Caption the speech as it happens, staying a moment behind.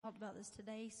about this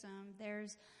today some.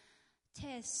 There's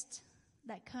tests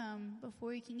that come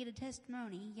before you can get a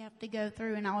testimony. You have to go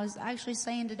through, and I was actually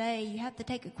saying today, you have to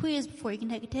take a quiz before you can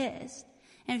take a test.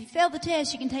 And if you fail the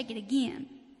test, you can take it again.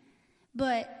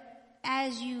 But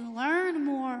as you learn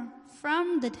more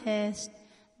from the test,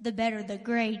 the better the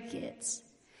grade gets.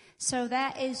 So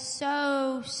that is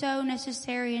so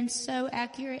necessary and so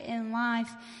accurate in life,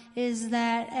 is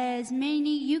that as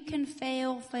many, you can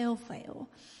fail.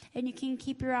 And you can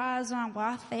keep your eyes on, well,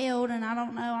 I failed and I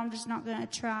don't know, I'm just not going to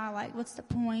try. Like, what's the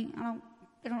point? I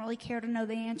don't really care to know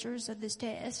the answers of this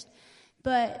test.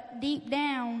 But deep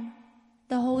down,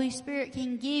 the Holy Spirit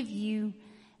can give you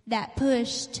that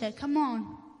push to, come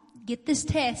on, get this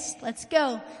test. Let's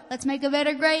go. Let's make a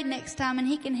better grade next time. And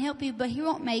He can help you, but He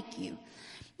won't make you.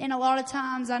 And a lot of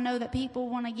times I know that people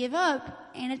want to give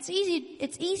up, and it's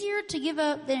easier to give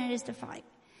up than it is to fight.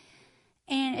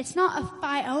 And it's not a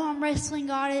fight, oh, I'm wrestling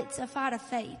God. It's a fight of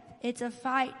faith. It's a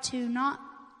fight to not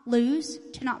lose,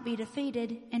 to not be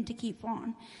defeated, and to keep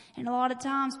on. And a lot of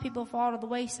times people fall to the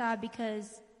wayside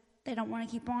because they don't want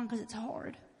to keep on because it's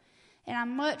hard. And I'd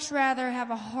much rather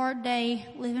have a hard day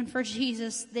living for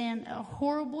Jesus than a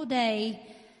horrible day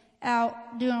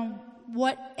out doing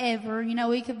whatever. You know,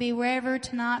 we could be wherever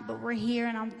tonight, but we're here,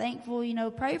 and I'm thankful. You know,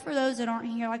 pray for those that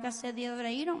aren't here. Like I said the other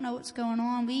day, you don't know what's going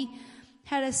on. We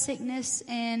had a sickness,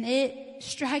 and it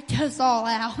striked us all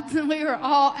out. We were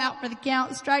all out for the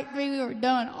count. Strike 3, we were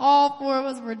done. All 4 of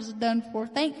us were just done for.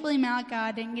 Thankfully,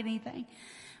 Malachi didn't get anything.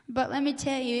 But let me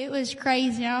tell you, it was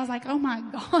crazy. I was like, oh my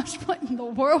gosh, what in the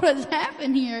world has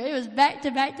happened here? It was back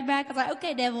to back to back. I was like,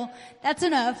 okay, devil, that's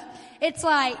enough. It's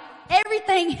like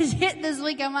everything is hit this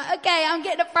week. I'm like, okay, I'm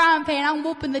getting a frying pan. I'm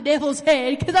whooping the devil's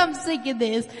head because I'm sick of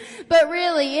this. But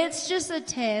really, it's just a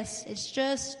test. It's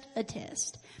just a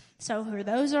test. So for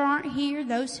those who aren't here,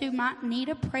 those who might need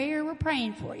a prayer, we're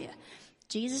praying for you.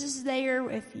 Jesus is there.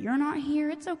 If you're not here,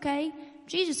 it's okay.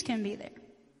 Jesus can be there.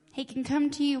 He can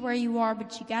come to you where you are,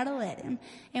 but you gotta let Him.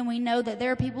 And we know that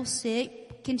there are people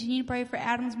sick. Continue to pray for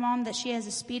Adam's mom, that she has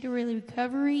a speedy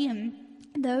recovery, and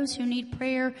those who need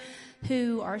prayer,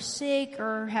 who are sick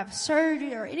or have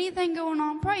surgery or anything going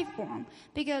on, pray for them.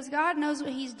 Because God knows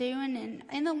what He's doing, and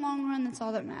in the long run, that's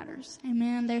all that matters.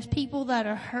 Amen. There's people that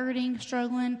are hurting,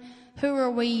 struggling. Who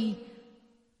are we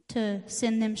to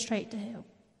send them straight to hell?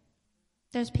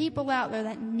 There's people out there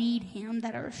that need Him,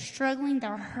 that are struggling,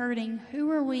 that are hurting.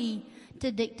 Who are we to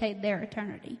dictate their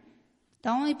eternity? The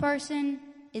only person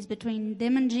is between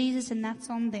them and Jesus, and that's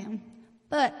on them.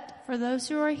 But for those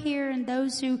who are here and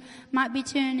those who might be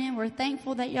tuning in, we're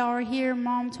thankful that y'all are here.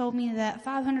 Mom told me that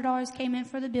 $500 came in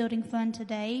for the building fund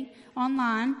today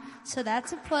online, so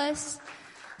that's a plus.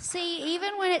 See,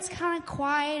 even when it's kind of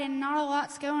quiet and not a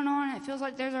lot's going on, it feels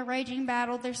like there's a raging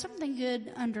battle, there's something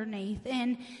good underneath.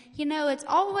 And, you know, it's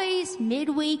always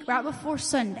midweek right before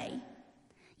Sunday.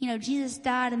 You know, Jesus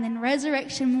died and then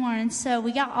resurrection morning. So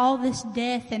we got all this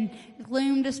death and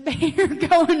gloom, despair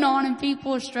going on, and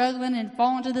people are struggling and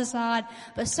falling to the side.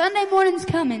 But Sunday morning's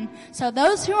coming. So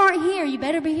those who aren't here, you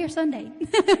better be here Sunday.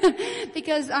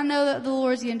 Because I know that the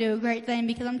Lord's going to do a great thing.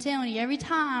 Because I'm telling you, every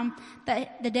time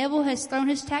that the devil has thrown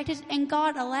his tactics, and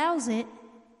God allows it,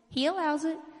 He allows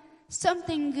it,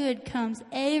 something good comes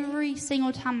every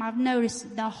single time. I've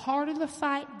noticed the harder the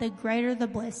fight, the greater the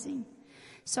blessing.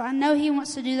 So I know He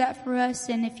wants to do that for us.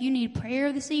 And if you need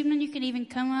prayer this evening, you can even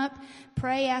come up,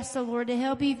 pray, ask the Lord to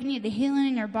help you. If you need a healing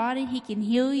in your body, He can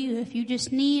heal you. If you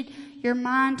just need your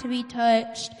mind to be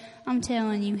touched, I'm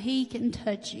telling you, He can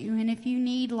touch you. And if you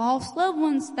need lost loved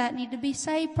ones that need to be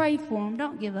saved, pray for them.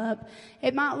 Don't give up.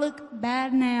 It might look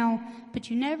bad now,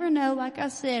 but you never know, like I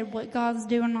said, what God's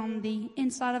doing on the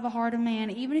inside of a heart of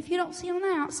man. Even if you don't see it on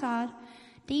the outside,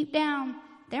 deep down,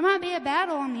 there might be a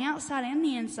battle on the outside and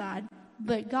the inside.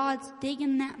 But God's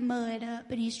digging that mud up,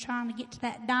 and He's trying to get to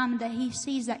that diamond that He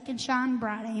sees that can shine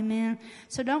bright. Amen.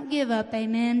 So don't give up.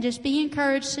 Amen. Just be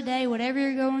encouraged today. Whatever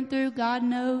you're going through, God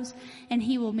knows, and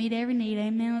He will meet every need.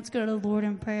 Amen. Let's go to the Lord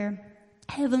in prayer.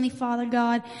 Heavenly Father,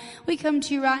 God, we come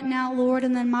to you right now, Lord,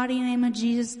 in the mighty name of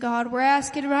Jesus, God. We're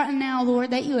asking right now,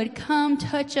 Lord, that you would come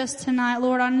touch us tonight,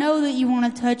 Lord. I know that you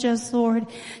want to touch us, Lord.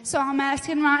 So I'm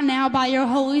asking right now by your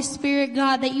Holy Spirit,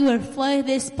 God, that you would flood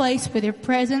this place with your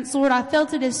presence, Lord. I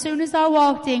felt it as soon as I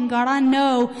walked in, God. I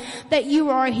know that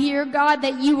you are here, God,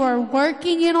 that you are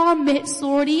working in our midst,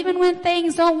 Lord. Even when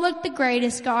things don't look the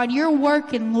greatest, God, you're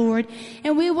working, Lord.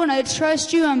 And we want to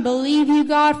trust you and believe you,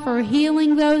 God, for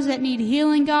healing those that need healing.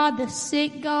 healing, God, the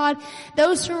sick, God,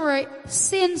 those who are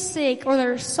sin sick or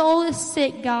their soul is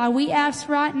sick, God. We ask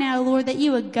right now, Lord, that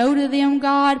you would go to them,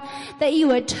 God, that you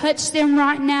would touch them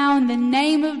right now in the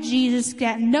name of Jesus,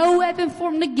 that no weapon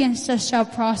formed against us shall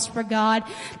prosper, God,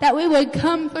 that we would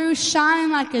come through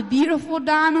shining like a beautiful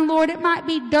diamond, Lord. It might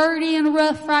be dirty and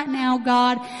rough right now,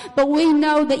 God, but we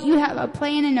know that you have a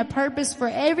plan and a purpose for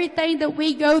everything that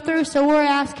we go through, so we're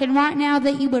asking right now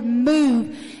that you would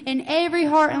move in every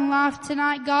heart and life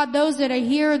tonight, God, those that are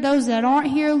here, those that aren't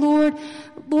here, Lord,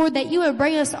 that you would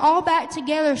bring us all back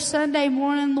together Sunday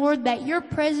morning, Lord, that your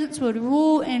presence would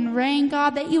rule and reign,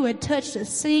 God, that you would touch the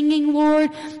singing,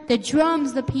 Lord, the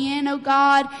drums, the piano,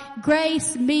 God,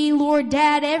 Grace, me, Lord,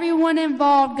 Dad, everyone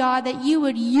involved, God, that you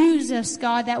would use us,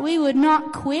 God, that we would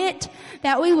not quit,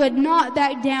 that we would not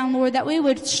back down, Lord, that we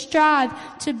would strive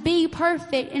to be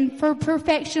perfect and for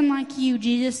perfection like you,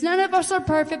 Jesus. None of us are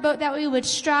perfect, but that we would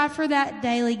strive for that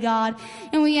daily, God.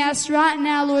 And we ask right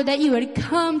now, Lord, that you would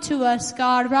come to us,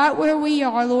 God, right where we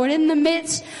are, Lord. In the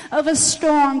midst of a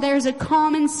storm, there's a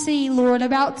calm and sea, Lord,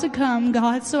 about to come,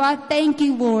 God. So I thank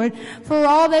you, Lord, for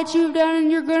all that you've done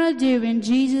and you're going to do. In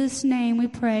Jesus' name we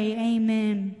pray.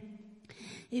 Amen.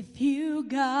 If you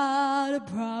got a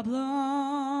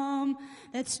problem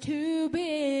that's too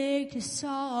big to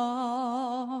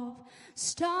solve,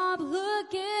 stop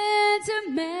looking to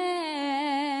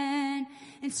man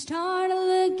and start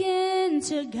looking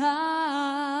to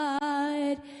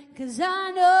God. 'Cause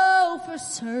I know for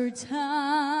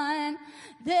certain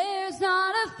there's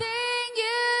not a thing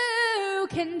you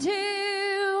can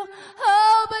do.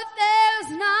 Oh, but there's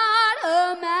not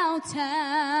a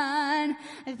mountain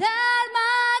that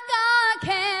my God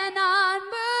cannot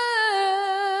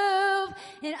move.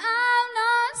 And I've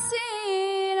not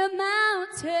seen a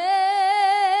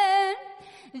mountain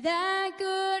that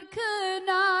good could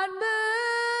not move.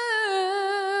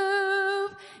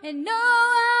 And no,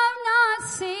 I've not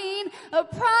seen a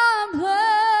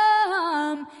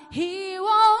problem he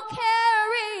won't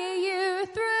carry you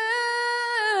through.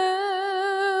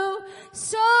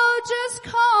 So just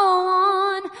call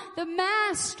on the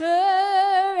Master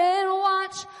and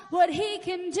watch what he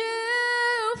can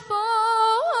do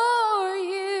for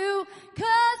you.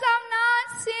 'Cause I've not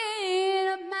seen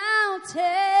a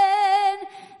mountain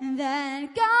that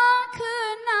God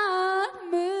could not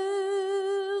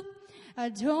move. I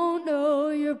don't know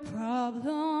your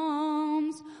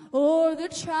problems or the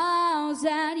trials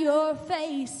that you're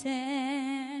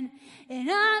facing, and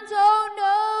I don't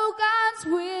know God's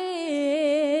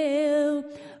will,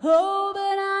 oh,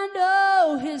 but I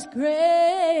know his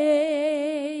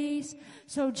grace.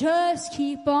 So just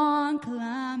keep on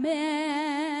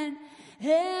climbing,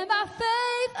 and by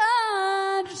faith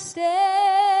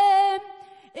understand,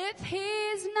 if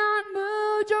he's not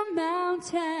moved your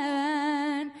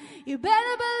mountain, you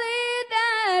better believe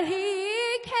that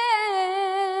he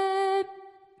can.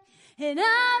 And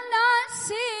I've not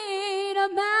seen a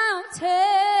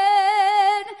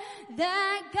mountain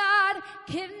that God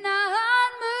cannot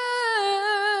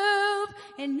move.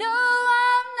 And no,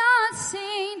 I've not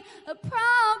seen a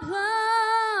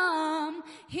problem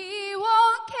he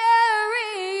won't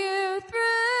carry you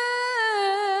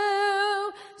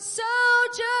through. So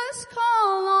just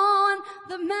call on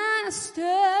the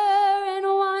Master and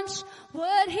watch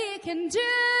what he can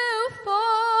do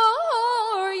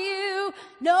for you.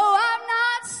 No, I've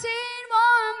not seen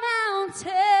more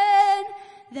mountain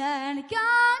that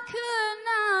God could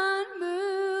not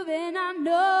move. And I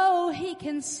know he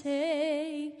can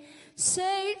say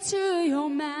to your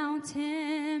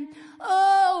mountain,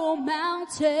 oh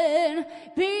mountain,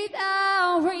 be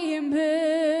thou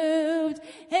removed,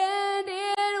 and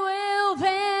it will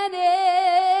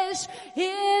vanish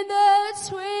in the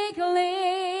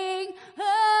twinkling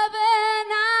of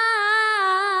an eye.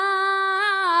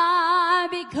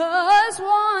 Because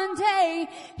one day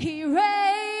he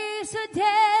raised the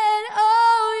dead,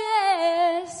 oh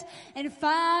yes, and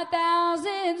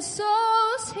 5,000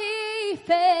 souls he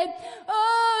fed,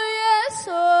 oh yes,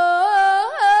 oh,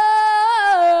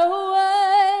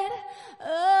 what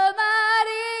a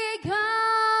mighty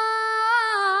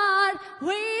God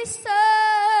we serve.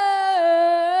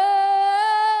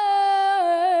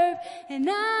 And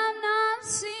I've not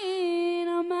seen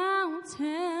a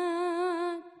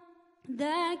mountain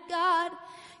that God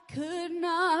could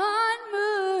not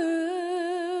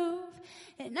move.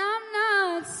 And I've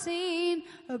not seen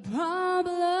a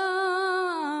problem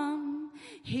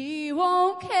he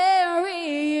won't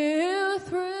carry you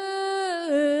through.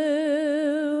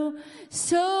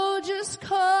 So just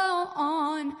call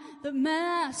on the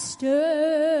Master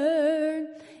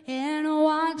and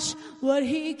watch what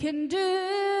he can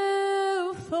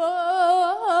do for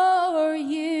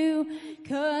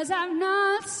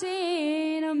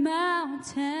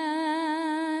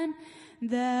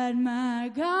that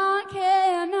my God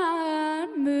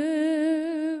cannot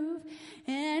move.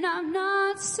 And I've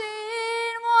not seen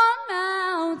one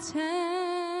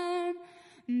mountain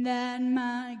that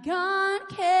my God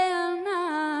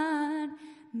cannot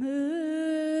move.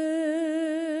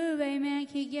 Amen.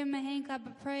 Can you give him a hand clap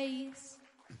of praise?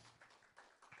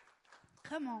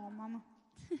 Come on, Mama.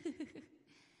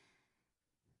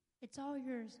 It's all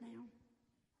yours now.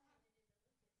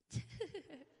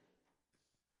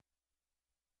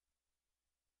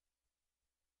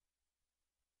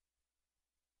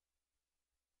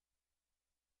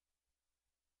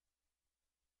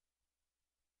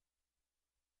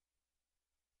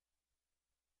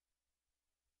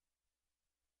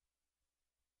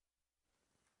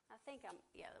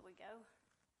 There we go.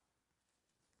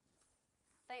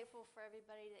 Thankful for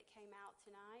everybody that came out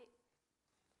tonight.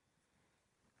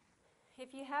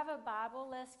 If you have a Bible,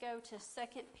 let's go to 2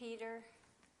 Peter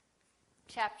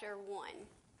chapter 1.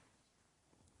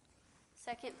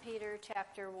 2 Peter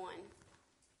chapter 1.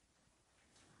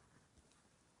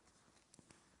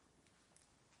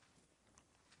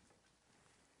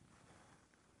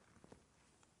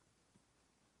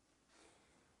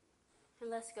 And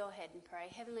let's go ahead and pray.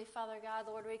 Heavenly Father God,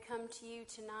 Lord, we come to you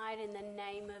tonight in the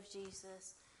name of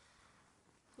Jesus.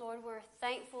 Lord, we're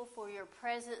thankful for your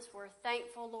presence. We're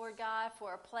thankful, Lord God,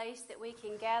 for a place that we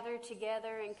can gather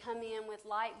together and come in with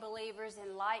like believers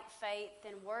and like faith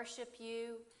and worship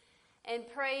you and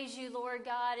praise you, Lord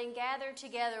God, and gather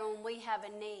together when we have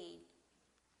a need.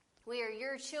 We are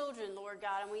your children, Lord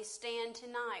God, and we stand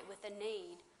tonight with a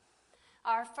need.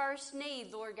 Our first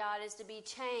need, Lord God, is to be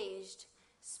changed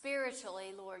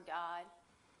spiritually, Lord God.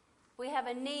 We have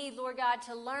a need, Lord God,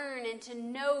 to learn and to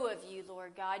know of you,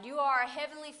 Lord God. You are our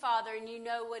Heavenly Father, and you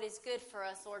know what is good for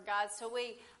us, Lord God. So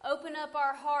we open up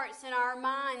our hearts and our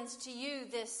minds to you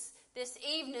this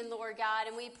evening, Lord God,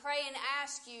 and we pray and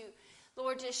ask you,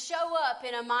 Lord, to show up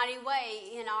in a mighty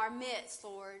way in our midst,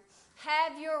 Lord.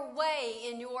 Have your way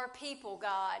in your people,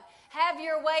 God. Have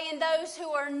your way in those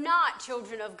who are not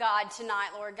children of God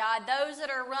tonight, Lord God. Those that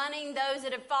are running, those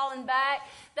that have fallen back,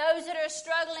 those that are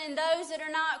struggling, those that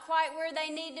are not quite where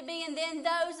they need to be, and then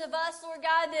those of us, Lord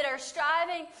God, that are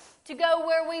striving to go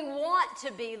where we want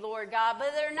to be, Lord God,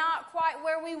 but they're not quite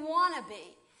where we want to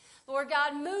be. Lord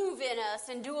God, move in us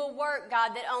and do a work,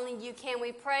 God, that only you can.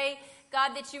 We pray,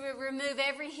 God, that you would remove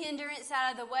every hindrance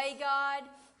out of the way, God,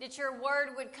 that your word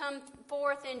would come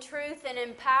forth in truth and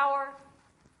in power.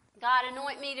 God,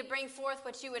 anoint me to bring forth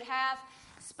what you would have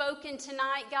spoken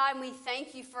tonight, God. And we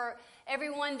thank you for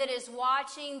everyone that is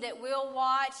watching, that will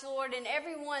watch, Lord, and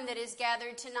everyone that is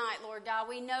gathered tonight, Lord God.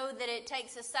 We know that it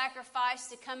takes a sacrifice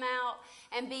to come out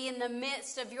and be in the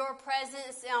midst of your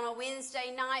presence on a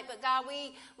Wednesday night. But God,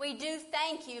 we do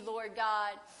thank you, Lord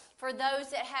God, for those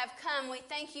that have come. We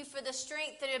thank you for the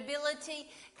strength and ability,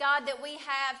 God, that we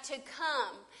have to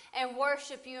come and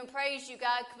worship you and praise you,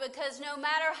 God, because no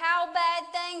matter how bad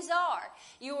things are,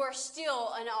 you are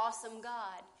still an awesome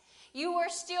God. You are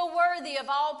still worthy of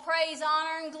all praise,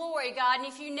 honor, and glory, God. And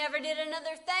if you never did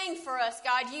another thing for us,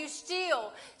 God, you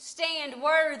still stand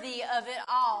worthy of it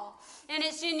all. And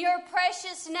it's in your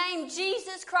precious name,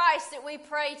 Jesus Christ, that we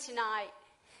pray tonight.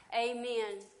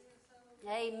 Amen.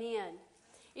 Amen.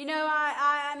 You know,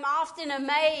 I'm often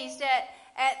amazed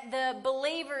at the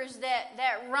believers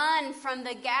that run from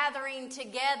the gathering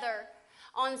together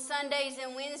on Sundays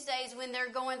and Wednesdays when they're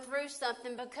going through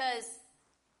something, because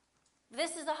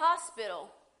this is a hospital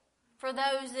for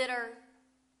those that are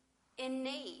in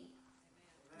need.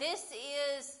 This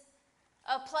is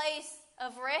a place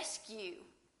of rescue.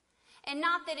 And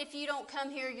not that if you don't come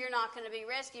here, you're not going to be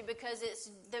rescued, because it's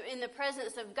in the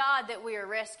presence of God that we are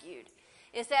rescued.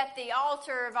 It's at the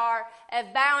altar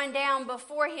of bowing down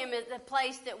before Him is the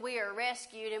place that we are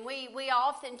rescued. And we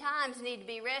oftentimes need to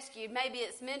be rescued. Maybe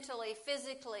it's mentally,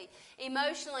 physically,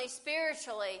 emotionally,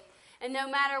 spiritually. And no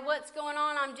matter what's going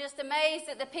on, I'm just amazed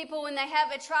at the people, when they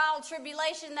have a trial,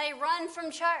 tribulation, they run from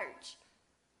church.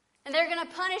 And they're going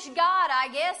to punish God, I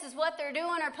guess, is what they're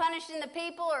doing, or punishing the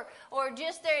people, or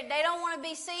just they don't want to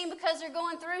be seen because they're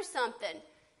going through something.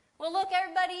 Well, look,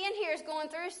 everybody in here is going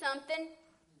through something.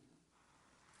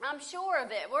 I'm sure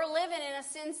of it. We're living in a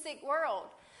sin-sick world.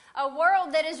 A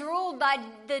world that is ruled by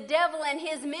the devil and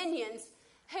his minions,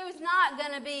 who's not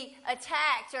going to be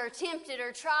attacked or tempted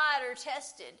or tried or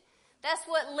tested. That's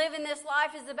what living this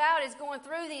life is about, is going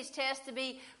through these tests to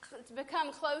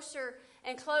become closer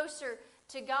and closer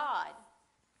to God.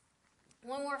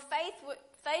 When we're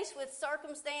faced with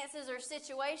circumstances or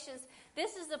situations,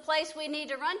 this is the place we need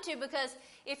to run to, because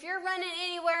if you're running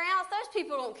anywhere else, those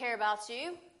people don't care about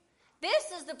you.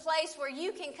 This is the place where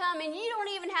you can come, and you don't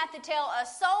even have to tell a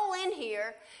soul in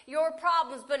here your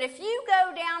problems. But if you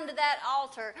go down to that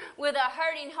altar with a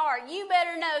hurting heart, you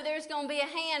better know there's going to be a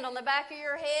hand on the back of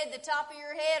your head, the top of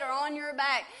your head, or on your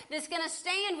back that's going to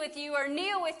stand with you or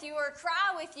kneel with you or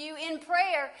cry with you in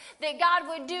prayer that God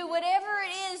would do whatever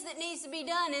it is that needs to be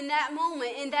done in that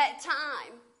moment, in that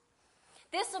time.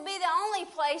 This will be the only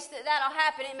place that'll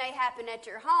happen. It may happen at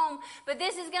your home, but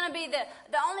this is going to be the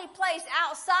only place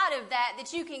outside of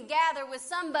that you can gather with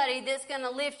somebody that's going to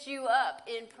lift you up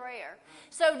in prayer.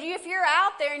 So if you're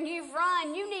out there and you've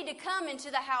run, you need to come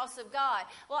into the house of God.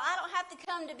 Well, I don't have to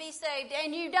come to be saved,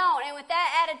 and you don't. And with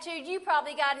that attitude, you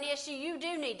probably got an issue. You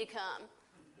do need to come.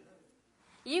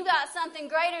 You got something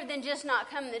greater than just not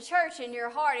coming to church in your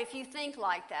heart if you think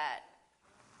like that.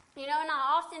 You know, and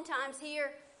I oftentimes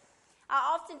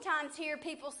hear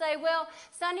people say, well,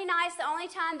 Sunday night's the only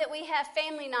time that we have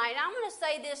family night. And I'm going to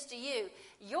say this to you.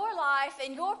 Your life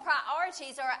and your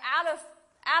priorities are out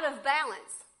of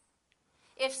balance.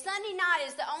 If Sunday night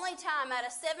is the only time out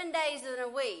of 7 days in a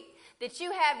week that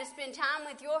you have to spend time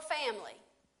with your family,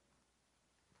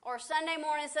 or Sunday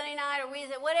morning, Sunday night, or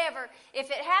Wednesday, whatever,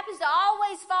 if it happens to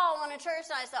always fall on a church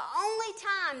night, it's the only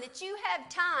time that you have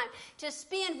time to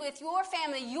spend with your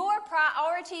family, your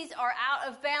priorities are out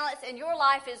of balance and your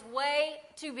life is way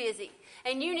too busy.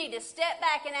 And you need to step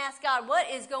back and ask God, what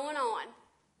is going on?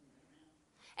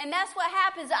 And that's what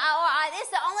happens. It's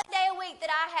the only day a week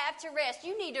that I have to rest.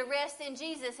 You need to rest in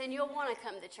Jesus and you'll want to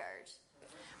come to church.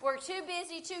 We're too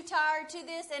busy, too tired to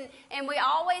this, and we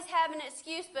always have an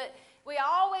excuse, but we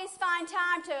always find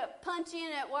time to punch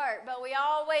in at work, but we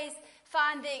always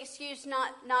find the excuse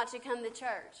not to come to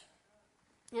church.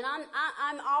 And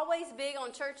I'm always big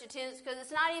on church attendance because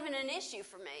it's not even an issue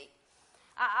for me.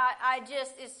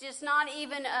 It's just not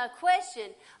even a question.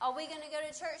 Are we going to go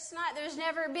to church tonight? There's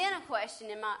never been a question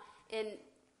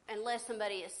unless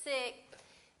somebody is sick,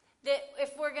 that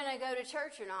if we're going to go to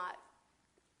church or not.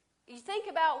 You think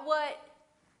about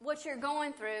what you're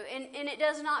going through, and it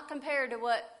does not compare to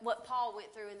what Paul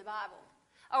went through in the Bible,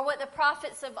 or what the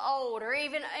prophets of old, or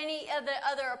even any of the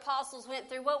other apostles went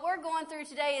through. What we're going through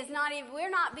today is we're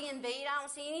not being beat. I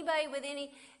don't see anybody with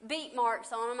any beat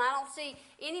marks on them. I don't see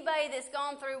anybody that's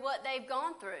gone through what they've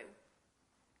gone through.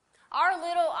 Our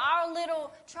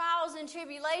little trials and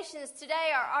tribulations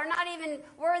today are not even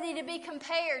worthy to be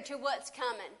compared to what's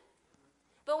coming.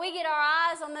 But we get our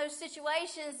eyes on those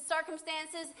situations,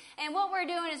 circumstances, and what we're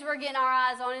doing is we're getting our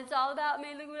eyes on it. It's all about me.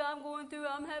 Look what I'm going through.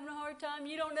 I'm having a hard time.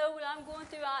 You don't know what I'm going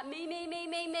through.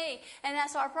 Me. And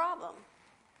that's our problem.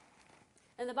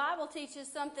 And the Bible teaches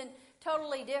something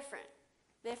totally different.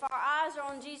 That if our eyes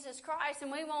are on Jesus Christ,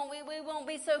 and we won't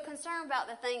be so concerned about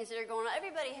the things that are going on.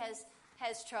 Everybody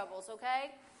has troubles,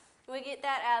 okay? We get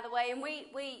that out of the way. And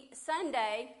we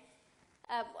Sunday,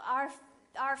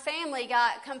 our family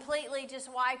got completely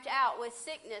just wiped out with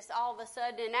sickness all of a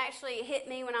sudden. And actually it hit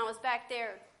me when I was back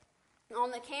there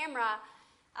on the camera.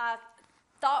 I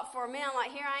thought for a minute, I'm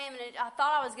like, here I am, and I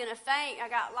thought I was going to faint. I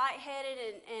got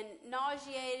lightheaded and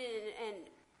nauseated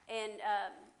and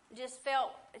just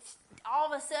felt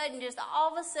all of a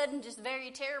sudden just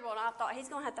very terrible. And I thought, he's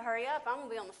going to have to hurry up. I'm going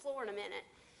to be on the floor in a minute.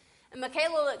 And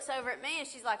Michaela looks over at me and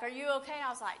she's like, are you okay? I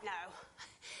was like, no.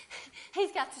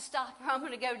 He's got to stop or I'm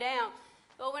going to go down.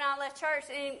 But when I left church,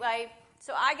 anyway,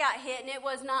 so I got hit, and it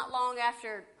was not long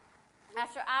after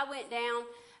I went down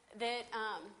that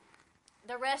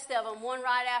the rest of them, one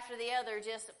right after the other,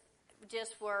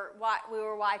 we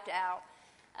were wiped out.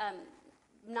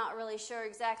 Not really sure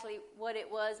exactly what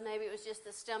it was. Maybe it was just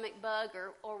the stomach bug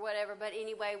or whatever. But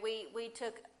anyway, we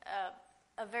took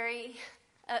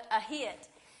a hit,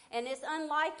 and it's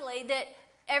unlikely that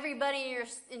everybody in your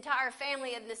entire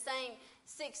family in the same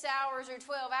 6 hours or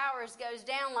 12 hours goes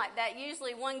down like that.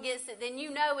 Usually one gets it, then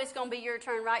you know it's going to be your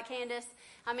turn, right, Candace?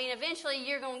 I mean, eventually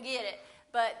you're going to get it.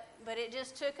 But it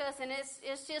just took us, and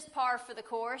it's just par for the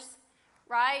course,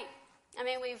 right? I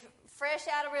mean, we've fresh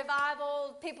out of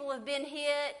revival. People have been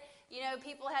hit. You know,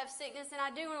 people have sickness, and I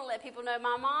do want to let people know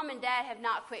my mom and dad have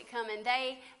not quit coming.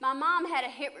 My mom had a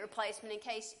hip replacement, in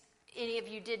case any of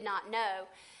you did not know,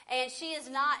 and she is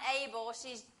not able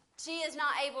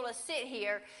to sit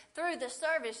here through the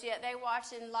service yet. They're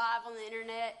watching live on the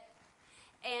internet,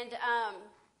 and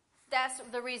that's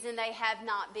the reason they have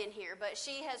not been here. But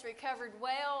she has recovered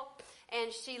well,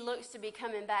 and she looks to be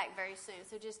coming back very soon.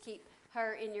 So just keep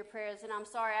her in your prayers. And I'm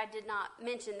sorry I did not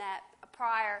mention that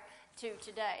prior to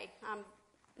today. I'm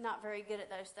not very good at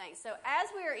those things. So as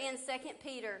we are in 2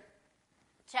 Peter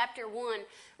chapter 1,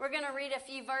 we're going to read a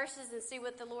few verses and see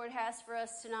what the Lord has for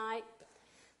us tonight.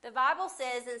 The Bible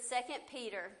says in 2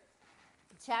 Peter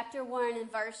chapter 1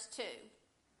 and verse 2.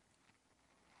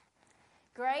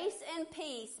 Grace and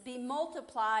peace be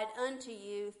multiplied unto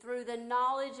you through the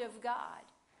knowledge of God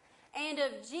and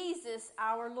of Jesus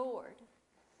our Lord,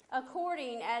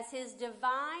 according as his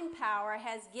divine power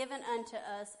has given unto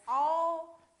us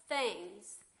all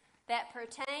things that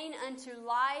pertain unto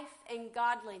life and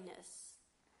godliness,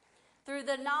 through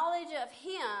the knowledge of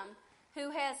him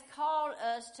who has called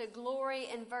us to glory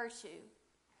and virtue,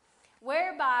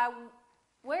 whereby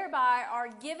are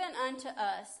given unto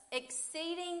us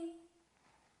exceeding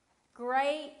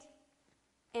great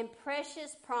and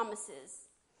precious promises,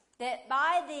 that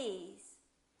by these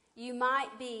you might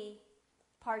be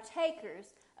partakers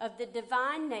of the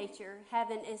divine nature,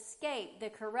 having escaped the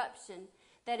corruption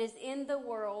that is in the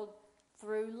world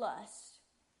through lust.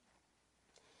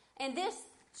 And this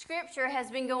scripture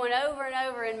has been going over and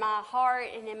over in my heart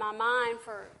and in my mind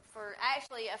for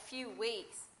actually a few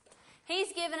weeks.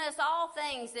 He's given us all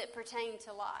things that pertain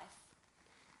to life.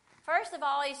 First of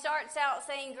all, he starts out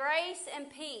saying, grace and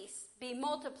peace be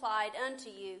multiplied unto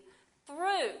you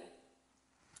through.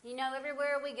 You know,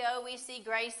 everywhere we go, we see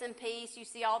grace and peace. You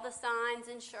see all the signs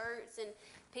and shirts, and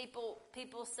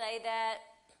people say that.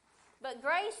 But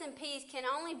grace and peace can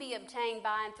only be obtained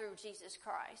by and through Jesus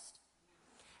Christ.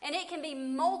 And it can be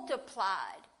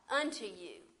multiplied unto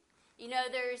you. You know,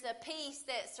 there's a peace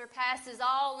that surpasses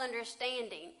all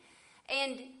understanding.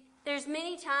 And there's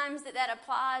many times that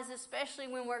applies, especially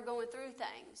when we're going through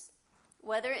things.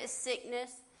 Whether it's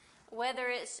sickness, whether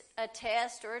it's a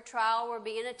test or a trial, we're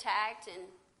being attacked, and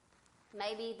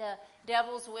maybe the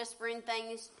devil's whispering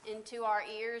things into our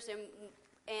ears,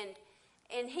 and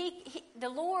the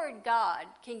Lord God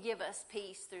can give us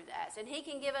peace through that. And he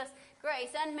can give us grace,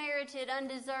 unmerited,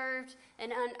 undeserved,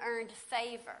 and unearned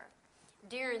favor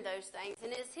during those things.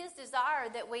 And it's his desire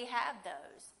that we have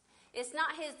those. It's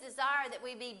not his desire that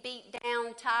we be beat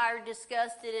down, tired,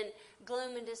 disgusted, and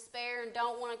gloom and despair, and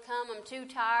don't want to come. I'm too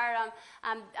tired.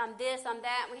 I'm this, I'm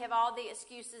that. And we have all the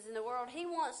excuses in the world. He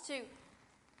wants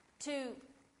to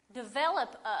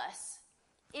develop us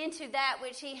into that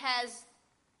which he has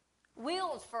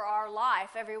willed for our life.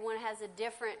 Everyone has a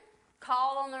different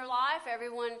call on their life.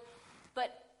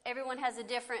 But everyone has a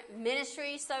different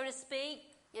ministry, so to speak,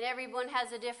 and everyone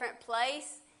has a different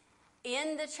place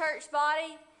in the church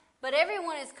body. But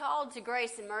everyone is called to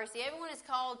grace and mercy. Everyone is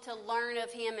called to learn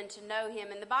of him and to know him.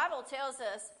 And the Bible tells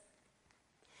us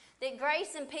that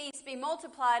grace and peace be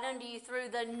multiplied unto you through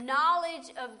the knowledge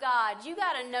of God. You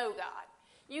got to know God.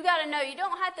 You got to know. You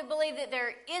don't have to believe that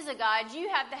there is a God. You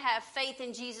have to have faith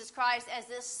in Jesus Christ as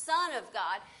the Son of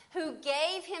God who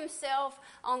gave himself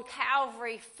on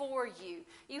Calvary for you.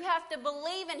 You have to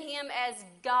believe in him as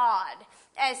God,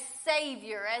 as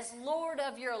Savior, as Lord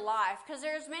of your life. Because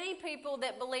there's many people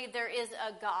that believe there is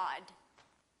a God,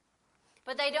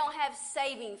 but they don't have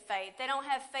saving faith. They don't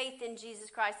have faith in Jesus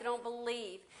Christ. They don't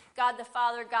believe God the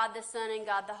Father, God the Son, and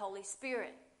God the Holy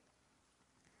Spirit.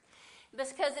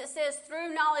 Because it says,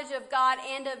 through knowledge of God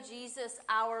and of Jesus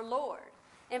our Lord.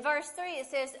 In verse 3 it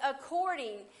says,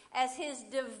 according as his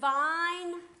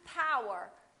divine power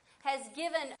has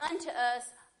given unto us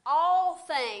all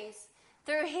things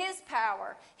through his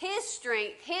power, his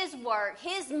strength, his work,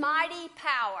 his mighty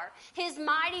power, his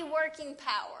mighty working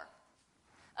power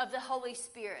of the Holy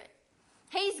Spirit.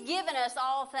 He's given us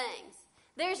all things.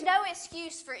 There's no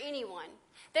excuse for anyone.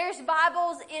 There's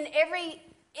Bibles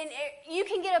you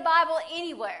can get a Bible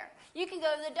anywhere. You can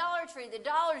go to the Dollar Tree, the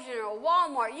Dollar General,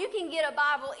 Walmart. You can get a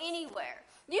Bible anywhere.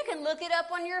 You can look it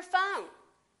up on your phone.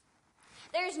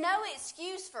 There's no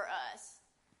excuse for us.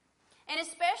 And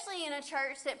especially in a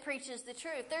church that preaches the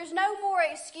truth. There's no more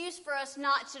excuse for us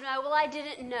not to know, well, I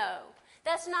didn't know.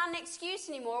 That's not an excuse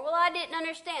anymore. Well, I didn't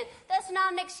understand. That's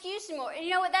not an excuse anymore. And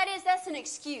you know what that is? That's an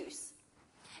excuse.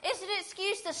 It's an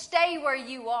excuse to stay where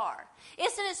you are.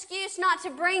 It's an excuse not to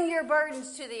bring your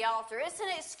burdens to the altar. It's an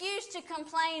excuse to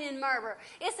complain and murmur.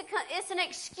 It's an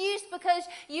excuse because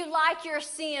you like your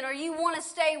sin or you want to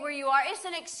stay where you are. It's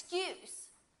an excuse.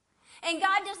 And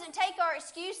God doesn't take our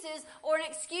excuses or an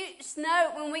excuse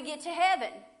note when we get to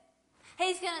heaven.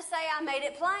 He's going to say, I made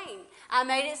it plain. I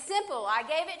made it simple. I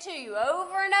gave it to you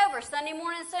over and over. Sunday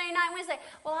morning, Sunday night, Wednesday.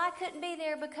 Well, I couldn't be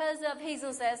there because of, he's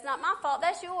going to say, it's not my fault.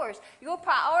 That's yours. Your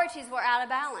priorities were out of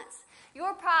balance.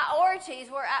 Your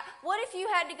priorities were out. What if you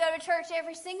had to go to church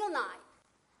every single night?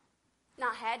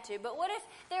 Not had to, but what if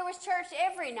there was church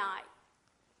every night?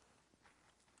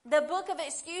 The book of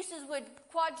excuses would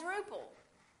quadruple.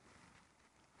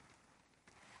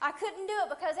 I couldn't do it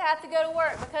because I have to go to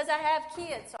work, because I have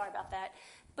kids. Sorry about that.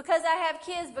 Because I have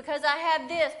kids, because I have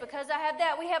this, because I have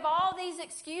that. We have all these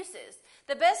excuses.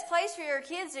 The best place for your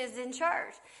kids is in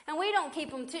church. And we don't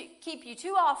keep you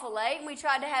too awful late. And we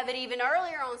try to have it even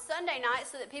earlier on Sunday night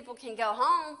so that people can go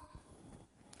home.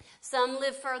 Some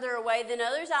live further away than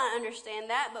others. I understand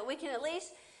that. But we can at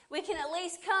least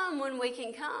come when we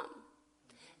can come.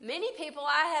 Many people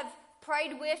I have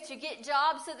prayed with to get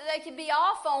jobs so that they could be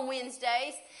off on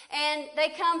Wednesdays. And they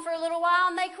come for a little while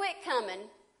and they quit coming.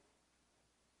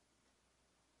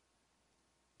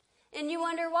 And you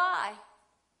wonder why.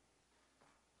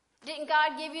 Didn't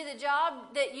God give you the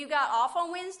job that you got off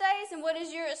on Wednesdays? And what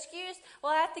is your excuse?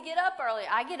 Well, I have to get up early.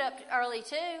 I get up early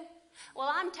too.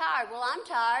 Well, I'm tired. Well, I'm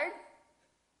tired.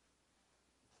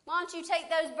 Why don't you take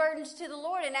those burdens to the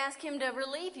Lord and ask Him to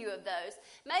relieve you of those?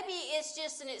 Maybe it's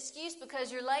just an excuse because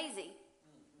you're lazy.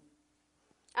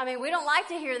 I mean, we don't like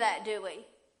to hear that, do we?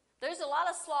 There's a lot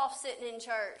of sloth sitting in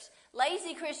church.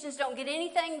 Lazy Christians don't get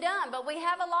anything done, but we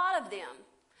have a lot of them.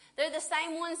 They're the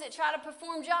same ones that try to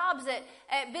perform jobs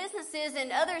at businesses,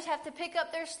 and others have to pick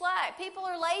up their slack. People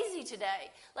are lazy today.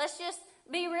 Let's just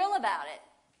be real about it.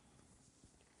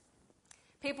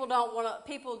 People don't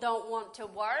want to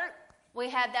work. We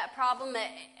have that problem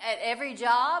at every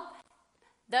job.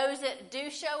 Those that do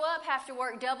show up have to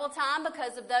work double time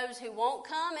because of those who won't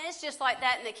come, and it's just like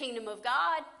that in the kingdom of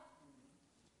God.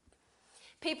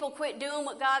 People quit doing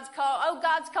what God's called. Oh,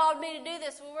 God's called me to do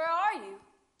this. Well, where are you?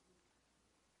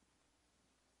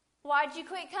 Why'd you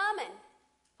quit coming?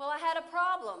 Well, I had a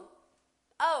problem.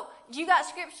 Oh, you got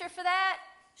scripture for that?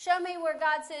 Show me where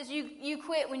God says you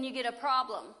quit when you get a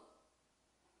problem.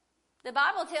 The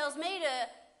Bible tells me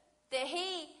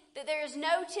that there is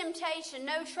no temptation,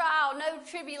 no trial, no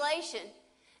tribulation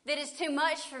that is too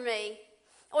much for me,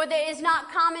 or that is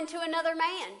not common to another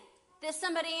man. That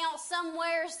somebody else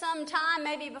somewhere, sometime,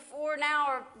 maybe before now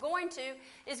or going to,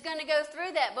 is going to go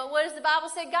through that. But what does the Bible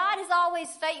say? God is always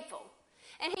faithful.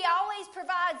 And He always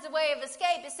provides a way of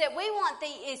escape. It said we want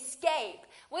the escape.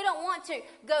 We don't want to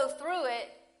go through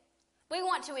it. We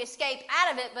want to escape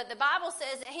out of it. But the Bible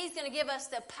says that He's going to give us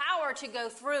the power to go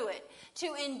through it,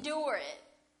 to endure it.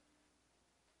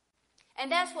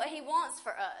 And that's what He wants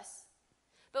for us.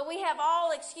 But we have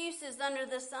all excuses under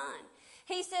the sun.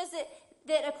 He says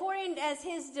that according as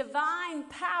His divine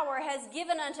power has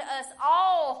given unto us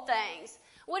all things.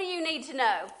 What do you need to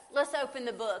know? Let's open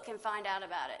the book and find out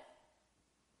about it.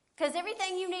 Because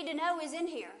everything you need to know is in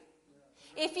here.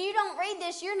 If you don't read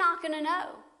this, you're not going to know.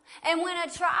 And when a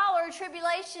trial or a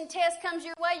tribulation test comes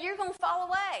your way, you're going to fall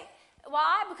away.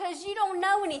 Why? Because you don't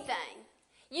know anything.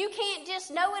 You can't just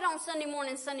know it on Sunday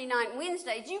morning, Sunday night, and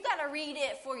Wednesdays. You got to read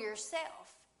it for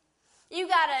yourself. You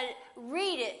got to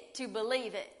read it to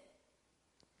believe it.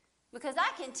 Because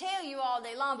I can tell you all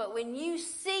day long, but when you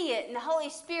see it and the Holy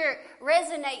Spirit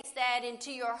resonates that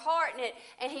into your heart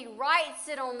and He writes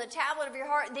it on the tablet of your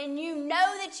heart, then you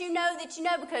know that you know that you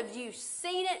know because you've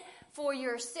seen it for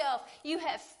yourself. You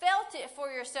have felt it for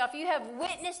yourself. You have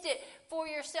witnessed it for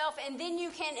yourself, and then you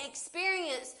can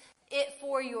experience it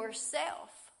for yourself.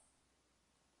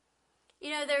 You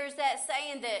know, there's that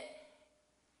saying that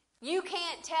you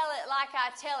can't tell it like I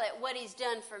tell it what He's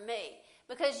done for me.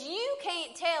 Because you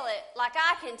can't tell it like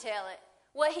I can tell it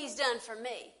what He's done for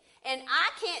me. And I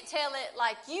can't tell it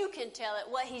like you can tell it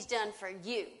what He's done for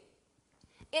you.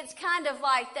 It's kind of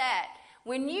like that.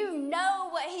 When you know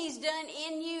what He's done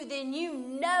in you, then you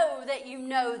know that you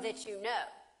know that you know.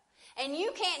 And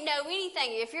you can't know anything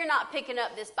if you're not picking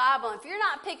up this Bible. If you're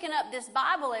not picking up this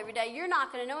Bible every day, you're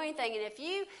not going to know anything. And if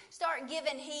you start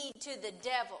giving heed to the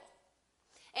devil,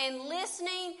 and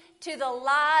listening to the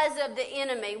lies of the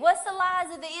enemy. What's the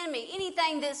lies of the enemy?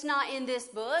 Anything that's not in this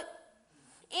book.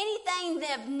 Anything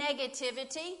of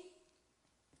negativity.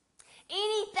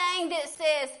 Anything that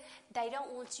says, they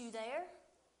don't want you there.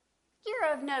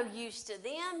 You're of no use to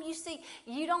them. You see,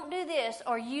 you don't do this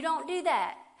or you don't do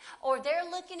that. Or they're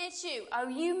looking at you. Oh,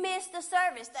 you missed the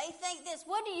service. They think this.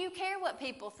 What do you care what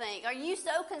people think? Are you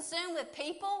so consumed with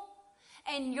people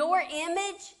and your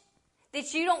image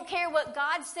that you don't care what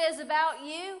God says about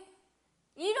you?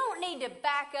 You don't need to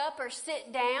back up or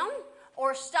sit down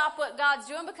or stop what God's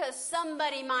doing because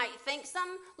somebody might think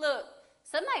something. Look,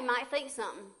 somebody might think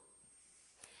something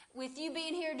with you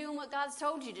being here doing what God's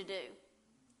told you to do.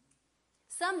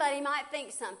 Somebody might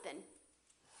think something.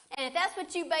 And if that's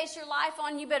what you base your life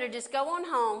on, you better just go on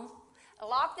home,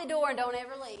 lock the door, and don't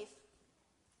ever leave.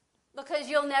 Because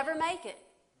you'll never make it.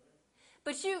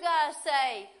 But you got to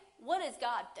say, what does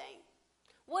God think?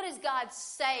 What does God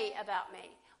say about me?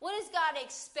 What does God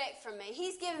expect from me?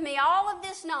 He's given me all of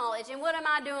this knowledge, and what am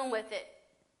I doing with it?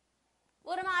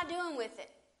 What am I doing with it?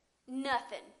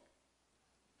 Nothing.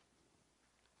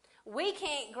 We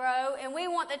can't grow, and we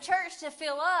want the church to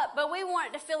fill up, but we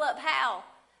want it to fill up how?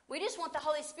 We just want the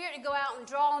Holy Spirit to go out and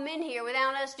draw them in here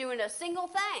without us doing a single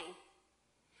thing.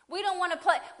 We don't want to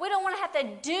play. We don't want to have to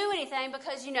do anything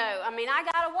because, I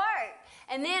got to work.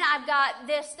 And then I've got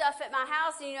this stuff at my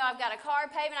house, and, I've got a car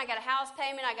payment, I got a house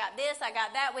payment, I got this, I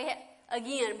got that.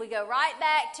 We go right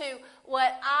back to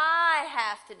what I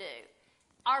have to do.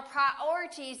 Our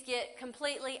priorities get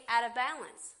completely out of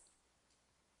balance.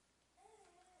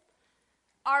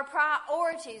 Our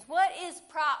priorities. What is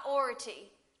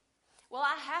priority? Well,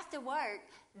 I have to work.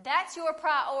 That's your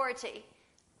priority,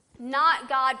 not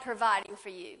God providing for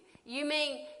you. You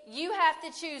mean you have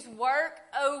to choose work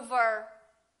over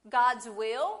God's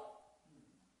will?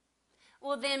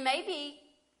 Well, then maybe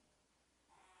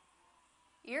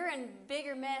you're in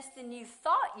bigger mess than you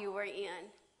thought you were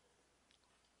in.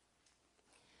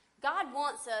 God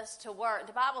wants us to work.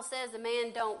 The Bible says a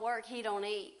man don't work, he don't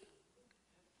eat.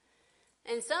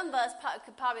 And some of us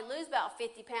could probably lose about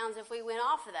 50 pounds if we went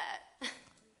off of that.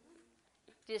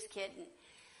 Just kidding.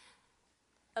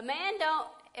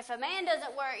 If a man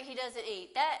doesn't work, he doesn't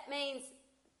eat. That means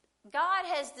God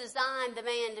has designed the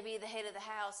man to be the head of the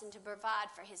house and to provide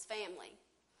for his family.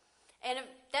 And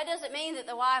that doesn't mean that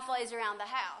the wife lays around the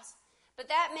house. But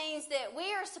that means that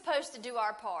we are supposed to do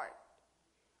our part.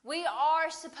 We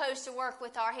are supposed to work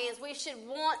with our hands. We should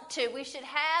want to. We should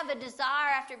have a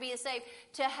desire after being saved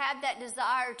to have that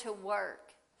desire to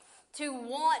work, to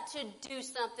want to do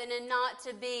something and not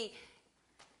to be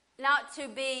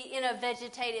in a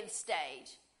vegetative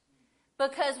stage.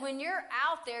 Because when you're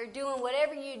out there doing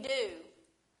whatever you do,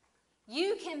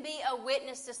 you can be a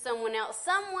witness to someone else.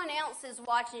 Someone else is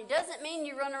watching. It doesn't mean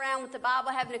you run around with the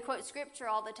Bible having to quote scripture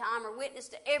all the time or witness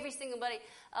to every single body.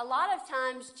 A lot of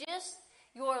times just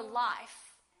your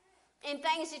life and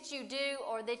things that you do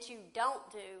or that you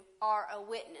don't do are a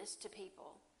witness to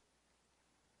people.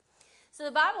 So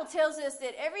the Bible tells us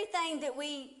that everything that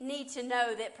we need to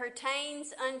know that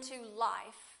pertains unto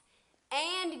life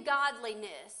and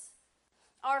godliness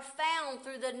are found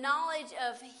through the knowledge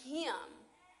of Him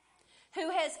who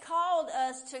has called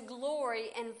us to glory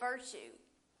and virtue.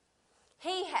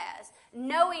 He has.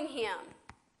 Knowing Him,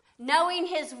 knowing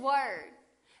His Word,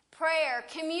 prayer,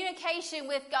 communication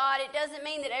with God. It doesn't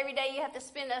mean that every day you have to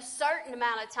spend a certain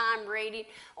amount of time reading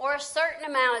or a certain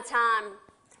amount of time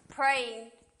praying.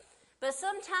 But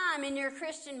sometime in your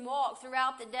Christian walk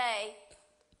throughout the day,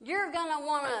 you're going to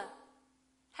want to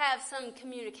have some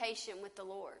communication with the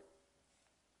Lord.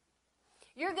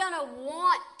 You're going to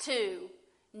want to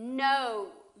know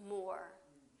more.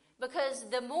 Because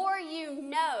the more you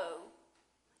know,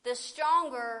 the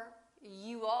stronger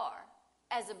you are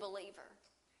as a believer.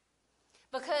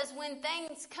 Because when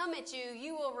things come at you,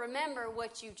 you will remember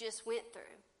what you just went through.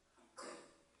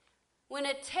 When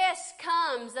a test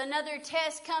comes, another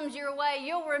test comes your way,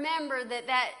 you'll remember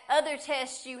that other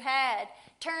test you had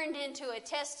turned into a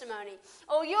testimony.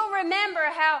 Oh, you'll remember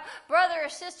how brother or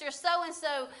sister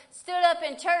so-and-so stood up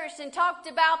in church and talked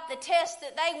about the test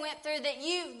that they went through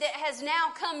that has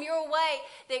now come your way,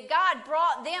 that God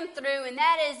brought them through, and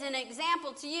that is an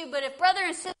example to you. But if brother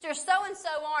and sister so-and-so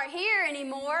aren't here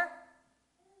anymore,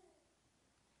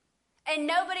 and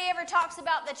nobody ever talks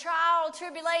about the trial,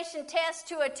 tribulation test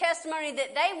to a testimony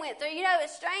that they went through.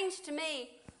 It's strange to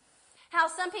me how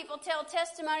some people tell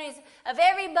testimonies of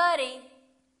everybody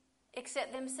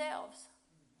except themselves.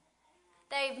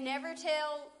 They've never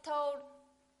told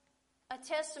a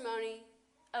testimony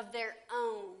of their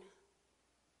own.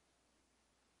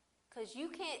 Because you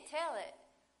can't tell it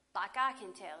like I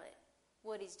can tell it,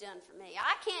 what He's done for me.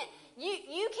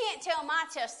 You can't tell my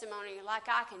testimony like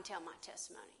I can tell my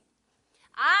testimony.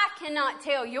 I cannot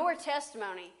tell your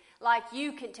testimony like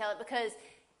you can tell it because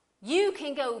you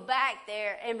can go back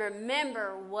there and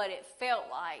remember what it felt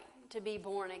like to be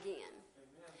born again,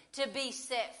 to be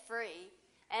set free.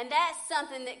 And that's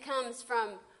something that comes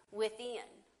from within.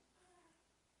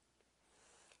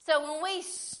 So when we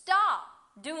stop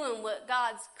doing what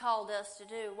God's called us to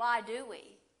do, why do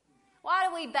we? Why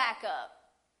do we back up?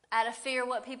 Out of fear of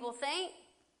what people think?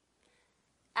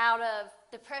 Out of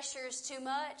the pressure is too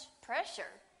much? Pressure?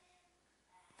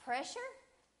 Pressure?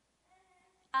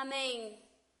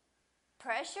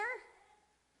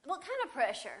 What kind of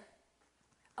pressure?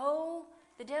 Oh,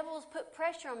 the devil's put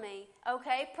pressure on me.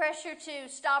 Okay, pressure to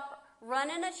stop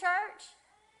running a church?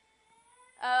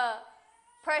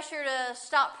 Pressure to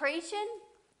stop preaching?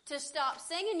 To stop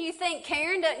singing? You think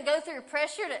Karen doesn't go through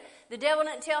pressure? The devil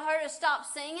doesn't tell her to stop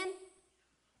singing?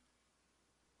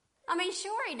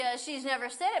 Sure he does. She's never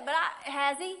said it, but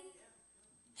has he?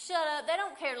 Shut up. They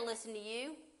don't care to listen to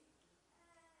you.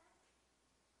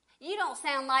 You don't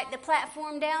sound like the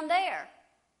platform down there.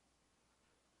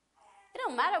 It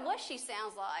don't matter what she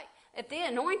sounds like. If the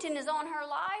anointing is on her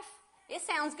life, it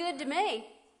sounds good to me.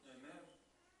 Amen.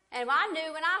 And I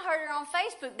knew when I heard her on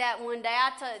Facebook that one day,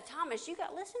 I told Thomas, you got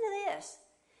to listen to this.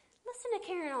 Listen to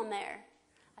Karen on there.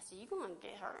 I said, you're going to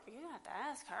get her. You have to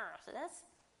ask her. I said,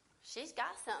 she's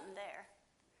got something there.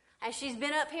 And she's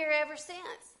been up here ever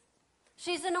since.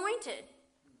 She's anointed.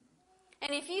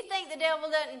 And if you think the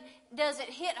devil doesn't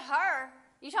hit her,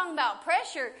 you're talking about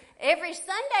pressure. Every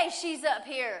Sunday she's up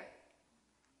here.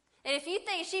 And if you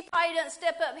think she probably doesn't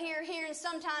step up here, and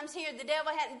sometimes here, the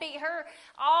devil hadn't beat her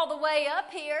all the way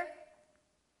up here.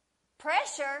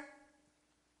 Pressure.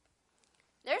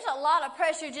 There's a lot of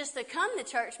pressure just to come to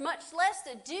church, much less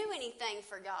to do anything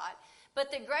for God. But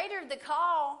the greater the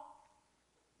call,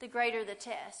 the greater the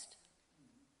test.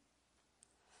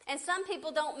 And some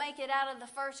people don't make it out of the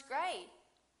first grade.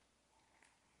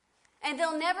 And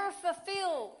they'll never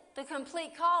fulfill the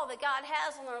complete call that God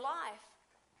has on their life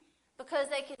because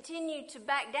they continue to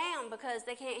back down because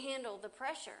they can't handle the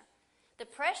pressure. The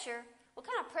pressure, what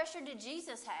kind of pressure did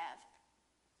Jesus have?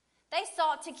 They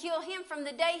sought to kill him from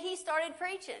the day he started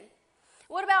preaching.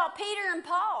 What about Peter and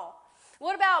Paul?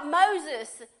 What about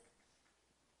Moses?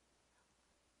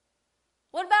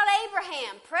 What about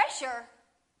Abraham? Pressure.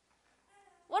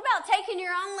 What about taking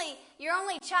your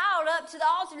only child up to the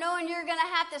altar knowing you're going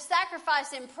to have to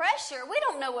sacrifice him? Pressure. We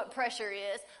don't know what pressure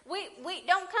is. We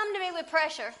don't come to me with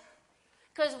pressure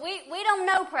because we don't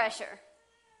know pressure.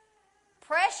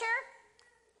 Pressure?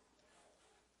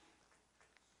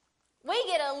 We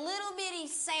get a little bitty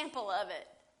sample of it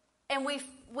and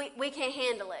we can't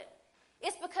handle it.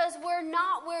 It's because we're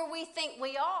not where we think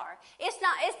we are. It's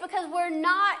because we're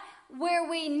not where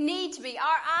we need to be.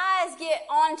 Our eyes get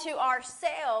onto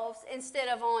ourselves instead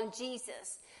of on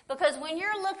Jesus. Because when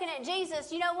you're looking at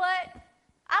Jesus, you know what?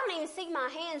 I don't even see my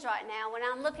hands right now. When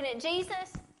I'm looking at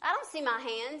Jesus, I don't see my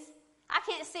hands. I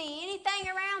can't see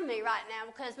anything around me right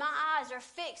now because my eyes are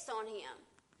fixed on him.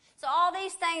 So all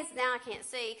these things, now I can't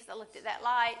see because I looked at that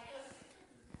light.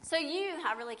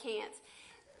 I really can't.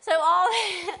 So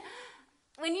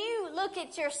when you look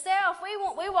at yourself,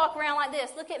 we walk around like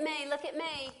this. Look at me, look at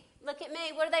me, look at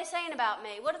me. What are they saying about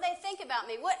me? What do they think about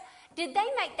me? What did they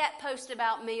make that post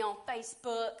about me on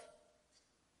Facebook?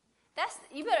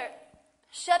 You better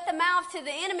shut the mouth to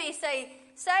the enemy. Say,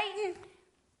 Satan,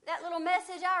 that little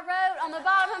message I wrote on the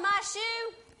bottom of my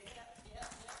shoe,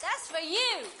 that's for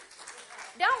you.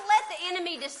 Don't let the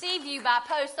enemy deceive you by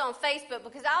posts on Facebook,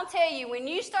 because I'll tell you, when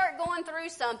you start going through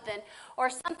something or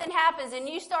something happens and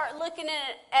you start looking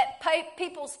at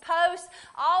people's posts,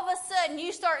 all of a sudden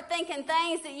you start thinking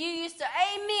things that you used to,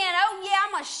 amen, oh yeah,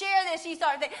 I'm going to share this. You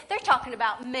start thinking, they're talking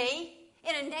about me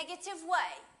in a negative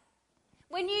way.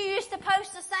 When you used to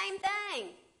post the same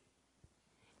thing.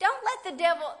 Don't let the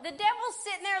devil's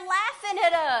sitting there laughing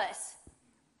at us.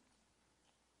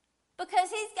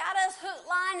 Because he's got us hook,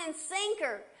 line, and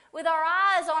sinker with our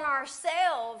eyes on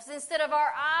ourselves instead of our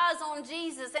eyes on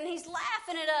Jesus. And he's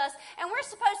laughing at us. And we're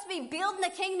supposed to be building the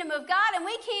kingdom of God, and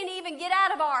we can't even get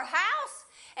out of our house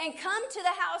and come to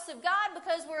the house of God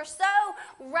because we're so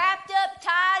wrapped up,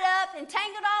 tied up, and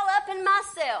tangled all up in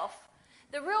myself.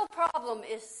 The real problem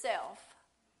is self.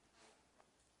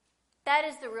 That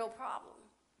is the real problem.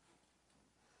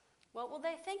 What will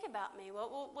they think about me?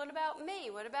 What about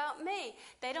me? What about me?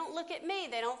 They don't look at me.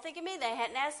 They don't think of me. They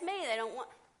hadn't asked me. They don't want...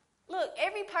 Look,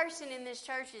 every person in this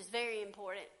church is very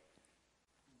important.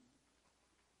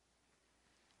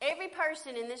 Every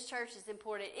person in this church is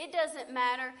important. It doesn't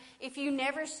matter if you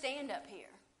never stand up here.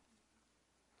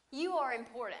 You are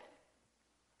important.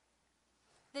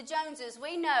 The Joneses,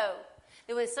 we know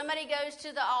that when somebody goes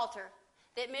to the altar,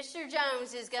 that Mr.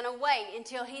 Jones is going to wait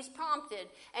until he's prompted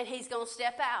and he's going to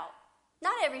step out.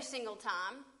 Not every single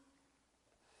time.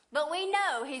 But we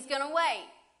know he's going to wait.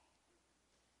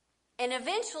 And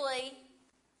eventually,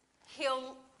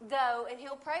 he'll go and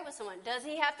he'll pray with someone. Does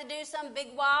he have to do some big,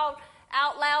 wild,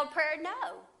 out loud prayer?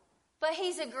 No. But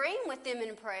he's agreeing with them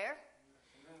in prayer.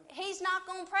 He's not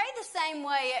going to pray the same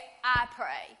way I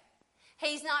pray.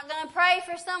 He's not going to pray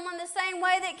for someone the same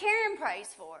way that Karen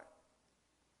prays for.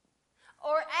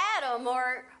 Or Adam,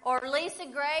 or Lisa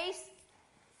Grace.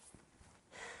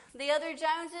 The other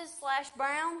Joneses /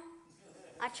 Brown.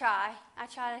 I try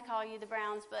to call you the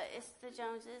Browns, but it's the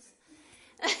Joneses.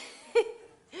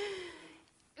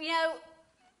 You know,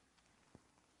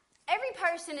 every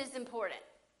person is important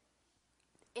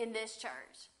in this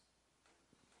church.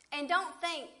 And don't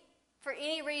think for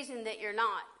any reason that you're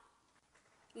not.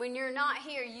 When you're not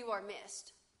here, you are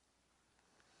missed.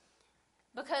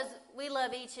 because we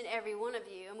love each and every one of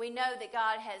you, and we know that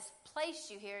God has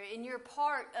placed you here, and you're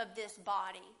part of this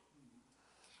body.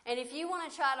 And if you want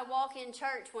to try to walk in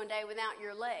church one day without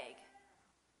your leg,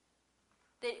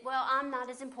 that, well, I'm not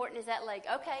as important as that leg.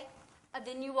 Okay,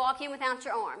 then you walk in without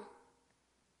your arm.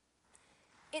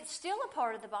 It's still a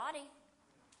part of the body.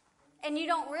 And you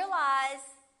don't realize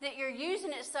that you're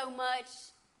using it so much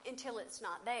until it's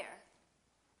not there.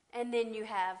 And then you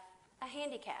have a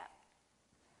handicap.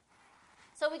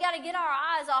 So we got to get our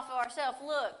eyes off of ourselves.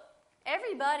 Look,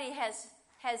 everybody has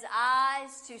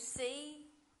eyes to see,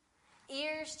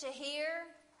 ears to hear.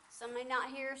 Some may not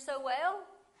hear so well,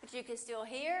 but you can still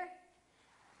hear.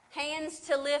 Hands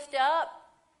to lift up,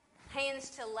 hands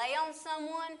to lay on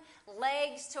someone,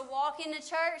 legs to walk into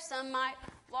church. Some might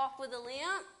walk with a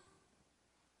limp.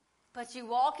 But you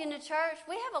walk into church,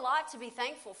 we have a lot to be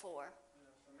thankful for.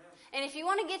 And if you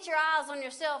want to get your eyes on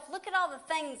yourself, look at all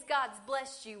the things God's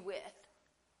blessed you with.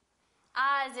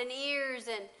 Eyes and ears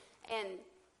and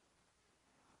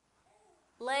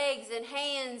legs and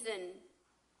hands and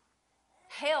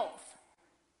health.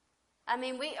 I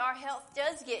mean, our health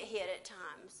does get hit at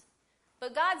times.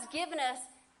 But God's given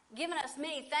us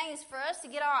many things for us to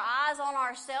get our eyes on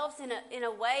ourselves in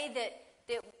a way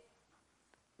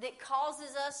that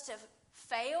causes us to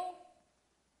fail.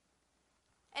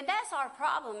 And that's our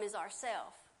problem, is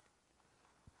ourself.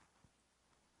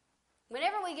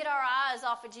 Whenever we get our eyes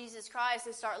off of Jesus Christ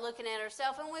and start looking at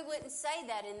ourselves, and we wouldn't say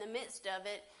that in the midst of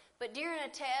it, but during a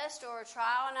test or a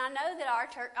trial, and I know that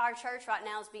our church right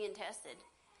now is being tested.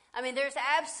 I mean, there's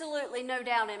absolutely no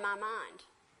doubt in my mind.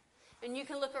 And you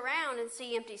can look around and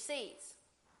see empty seats.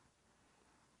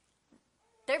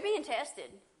 They're being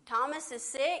tested. Thomas is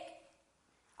sick.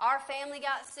 Our family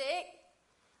got sick.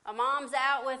 My mom's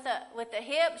out with a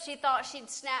hip. She thought she'd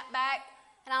snap back.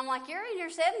 And I'm like, you're in your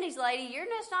 70s, lady. You're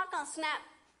just not going to snap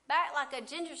back like a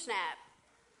ginger snap.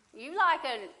 You like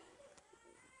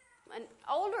an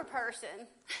older person.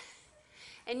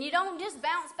 And you don't just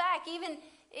bounce back. Even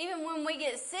when we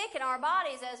get sick in our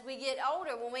bodies as we get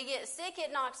older, when we get sick,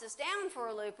 it knocks us down for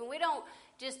a loop. And we don't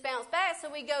just bounce back.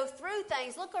 So we go through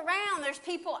things. Look around. There's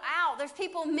people out. There's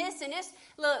people missing.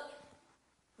 Look,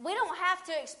 we don't have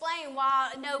to explain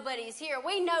why nobody's here.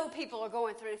 We know people are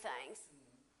going through things.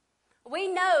 We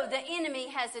know the enemy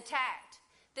has attacked,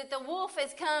 that the wolf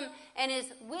has come and has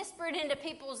whispered into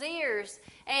people's ears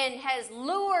and has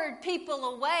lured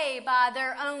people away by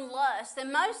their own lust.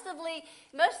 And most of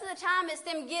the time it's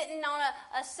them getting on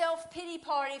a self-pity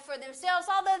party for themselves,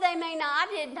 although they may not.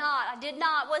 I did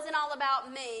not. It wasn't all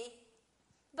about me.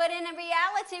 But in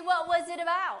reality, what was it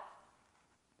about?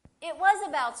 It was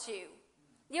about you.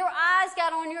 Your eyes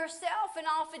got on yourself and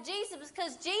off of Jesus,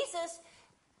 because Jesus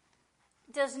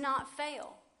does not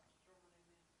fail.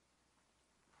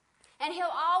 And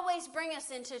he'll always bring us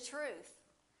into truth.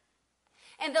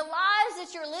 And the lies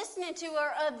that you're listening to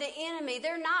are of the enemy.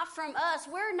 They're not from us.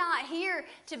 We're not here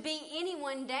to beat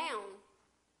anyone down.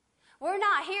 We're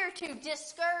not here to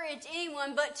discourage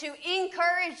anyone, but to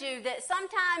encourage you that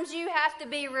sometimes you have to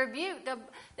be rebuked.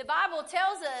 The Bible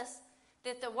tells us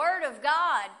that the Word of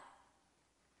God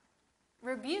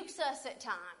rebukes us at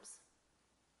times.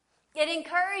 It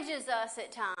encourages us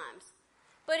at times.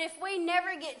 But if we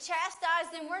never get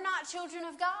chastised, then we're not children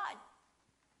of God.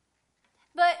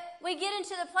 But we get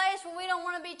into the place where we don't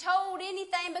want to be told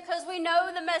anything because we know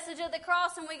the message of the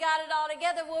cross and we got it all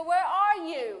together. Well, where are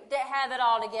you that have it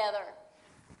all together?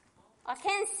 I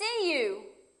can't see you.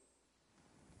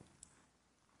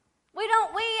 We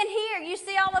in here, you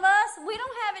see all of us, we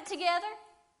don't have it together.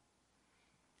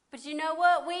 But you know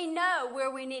what? We know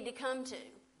where we need to come to.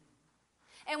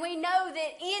 And we know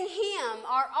that in him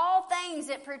are all things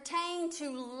that pertain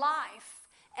to life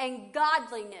and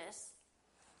godliness.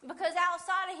 Because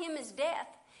outside of him is death.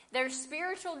 There's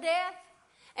spiritual death.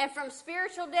 And from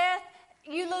spiritual death,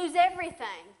 you lose everything.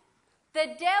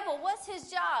 The devil, what's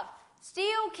his job?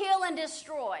 Steal, kill, and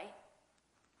destroy.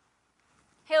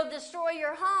 He'll destroy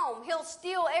your home. He'll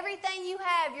steal everything you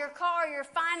have, your car, your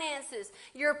finances,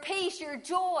 your peace, your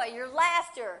joy, your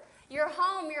laughter, your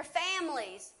home, your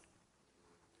families.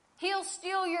 He'll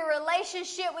steal your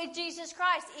relationship with Jesus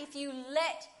Christ if you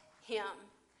let him.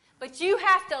 But you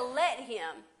have to let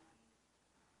him.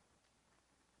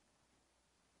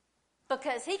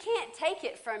 Because he can't take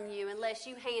it from you unless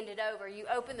you hand it over. You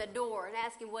open the door and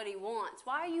ask him what he wants.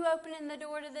 Why are you opening the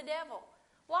door to the devil?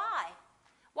 Why?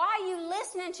 Why are you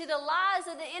listening to the lies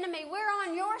of the enemy? We're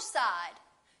on your side.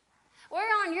 We're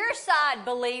on your side,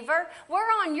 believer. We're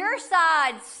on your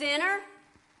side, sinner.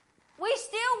 We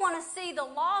still want to see the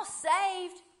lost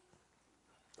saved.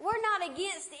 We're not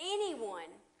against anyone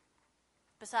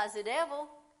besides the devil.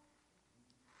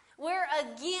 We're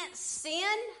against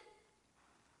sin.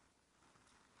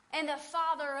 And the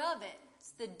father of it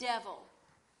is the devil.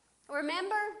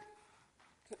 Remember?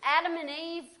 Adam and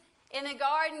Eve in the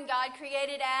garden, God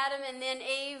created Adam and then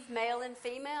Eve, male and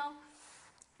female.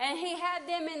 And he had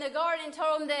them in the garden and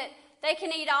told them that they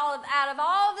can eat out of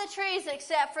all the trees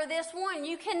except for this one.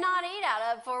 You cannot eat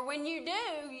out of, for when you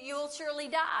do, you'll surely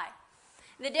die.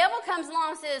 The devil comes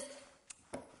along and says,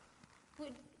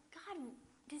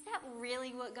 is that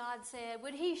really what God said?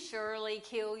 Would he surely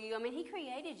kill you? I mean, he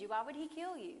created you. Why would he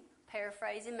kill you?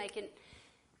 Paraphrasing, making it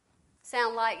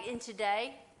sound like in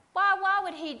today. Why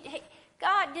would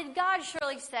did God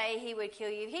surely say he would kill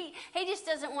you? He just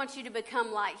doesn't want you to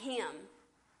become like him.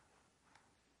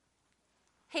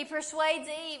 He persuades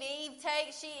Eve. Eve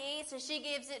takes, she eats, and she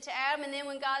gives it to Adam. And then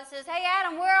when God says, hey,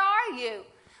 Adam, where are you?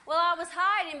 Well, I was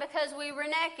hiding because we were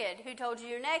naked. Who told you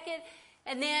you're naked?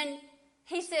 And then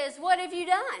he says, what have you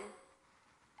done?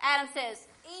 Adam says,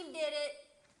 Eve did it.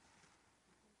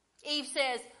 Eve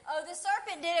says, oh, the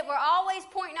serpent did it. We're always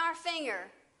pointing our finger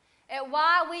at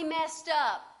why we messed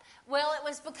up. Well, it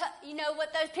was because, you know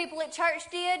what those people at church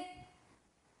did?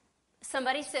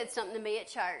 Somebody said something to me at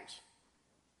church.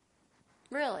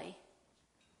 Really?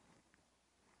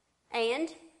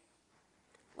 And?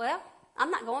 Well, I'm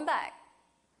not going back.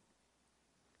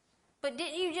 But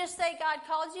didn't you just say God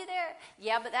called you there?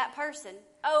 Yeah, but that person.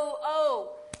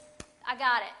 Oh, I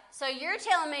got it. So you're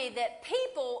telling me that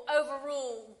people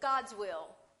overrule God's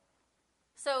will.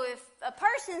 So if a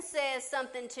person says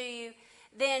something to you,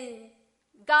 then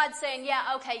God's saying,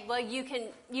 yeah, okay, well, you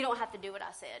don't have to do what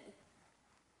I said.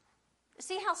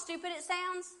 See how stupid it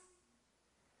sounds?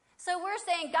 So we're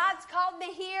saying God's called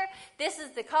me here. This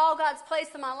is the call God's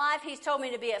placed in my life. He's told me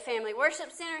to be at Family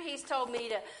Worship Center. He's told me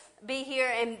to be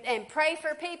here and pray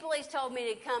for people. He's told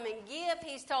me to come and give.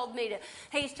 He's told me to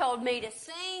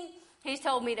sing. He's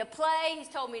told me to play. He's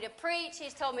told me to preach.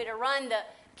 He's told me to run the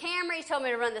camera. He's told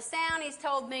me to run the sound. He's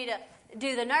told me to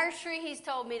do the nursery. He's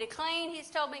told me to clean.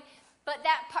 He's told me, but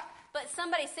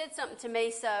somebody said something to me,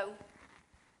 so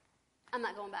I'm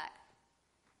not going back.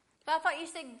 But I thought you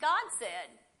said God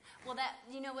said. Well,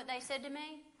 you know what they said to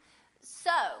me? So,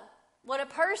 what a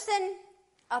person,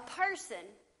 a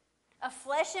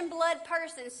flesh and blood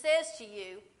person says to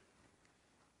you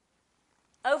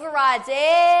overrides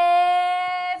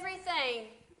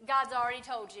everything God's already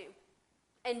told you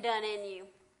and done in you.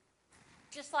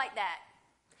 Just like that.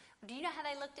 Do you know how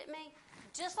they looked at me?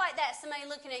 Just like that, somebody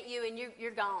looking at you and you're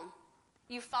gone.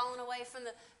 You've fallen away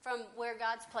from where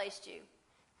God's placed you.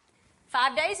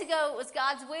 5 days ago, it was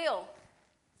God's will.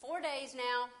 4 days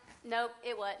now, nope,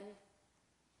 it wasn't.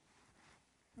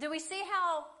 Do we see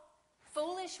how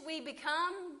foolish we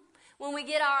become when we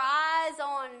get our eyes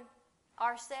on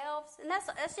ourselves? And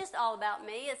that's just all about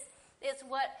me. It's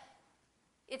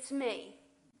me.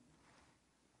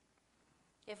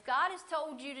 If God has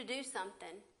told you to do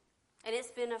something and it's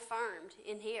been affirmed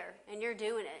in here and you're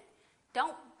doing it,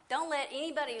 don't let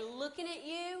anybody looking at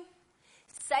you,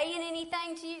 saying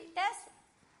anything to you.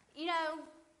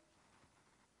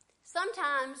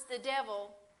 Sometimes the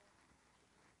devil,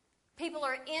 people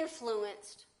are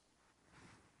influenced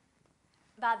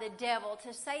by the devil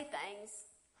to say things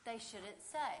they shouldn't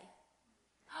say.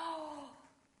 Oh,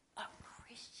 a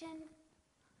Christian?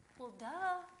 Well,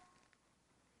 duh.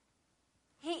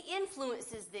 He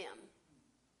influences them.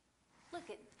 Look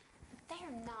that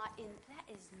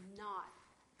is not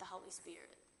the Holy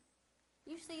Spirit.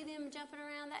 You see them jumping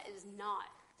around,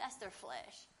 that's their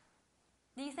flesh.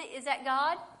 Do you think, is that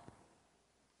God?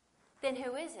 Then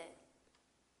who is it?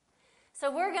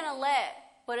 So we're going to let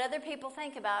what other people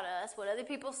think about us, what other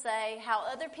people say, how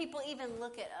other people even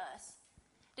look at us,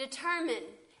 determine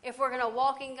if we're going to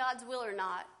walk in God's will or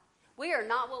not. We are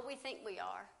not what we think we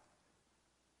are.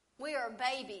 We are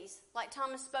babies, like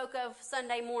Thomas spoke of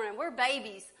Sunday morning. We're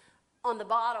babies on the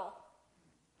bottle.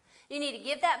 You need to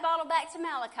give that bottle back to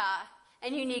Malachi,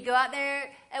 and you need to go out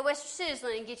there at Western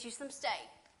Sizzling and get you some steak,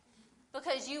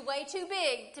 because you're way too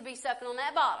big to be sucking on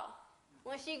that bottle.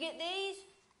 Once you get these,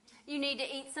 you need to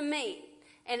eat some meat.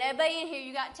 And everybody in here,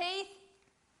 you got teeth?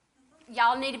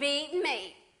 Y'all need to be eating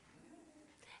meat.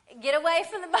 Get away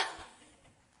from the bottle.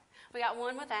 We got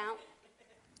one without.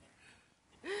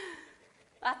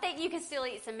 I think you can still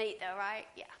eat some meat though, right?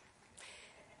 Yeah.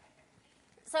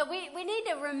 So we need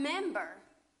to remember,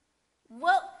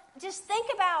 just think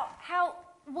about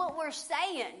what we're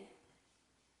saying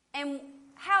and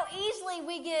how easily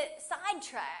we get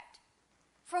sidetracked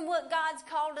from what God's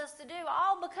called us to do,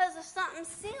 all because of something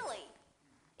silly.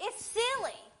 It's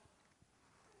silly.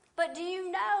 But do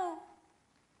you know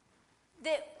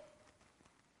that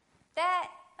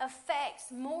affects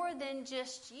more than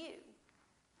just you.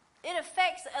 It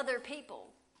affects other people.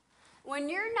 When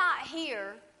you're not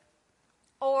here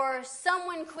or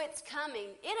someone quits coming,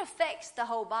 it affects the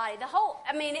whole body.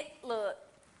 Look,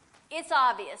 it's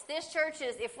obvious. This church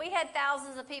is, if we had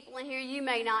thousands of people in here, you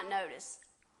may not notice.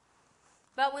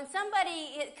 But when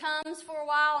it comes for a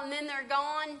while and then they're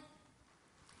gone,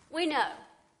 we know.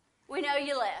 We know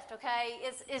you left, okay?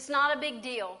 It's not a big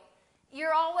deal.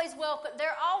 You're always welcome.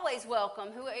 They're always welcome.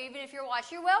 Even if you're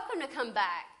watching, you're welcome to come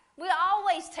back. We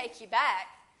always take you back.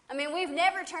 We've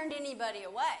never turned anybody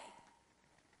away.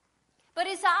 But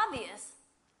it's obvious.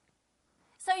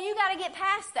 So you got to get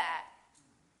past that.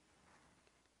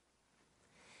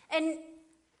 And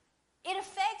it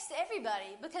affects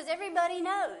everybody because everybody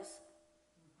knows.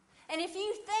 And if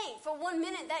you think for 1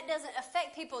 minute that doesn't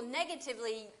affect people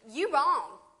negatively, you're wrong.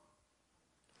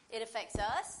 It affects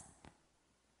us.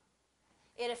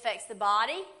 It affects the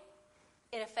body.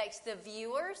 It affects the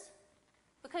viewers.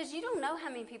 Because you don't know how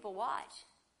many people watch.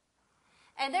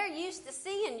 And they're used to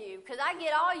seeing you. Because I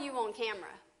get all you on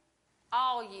camera.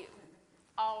 All you.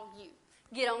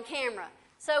 Get on camera.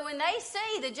 So when they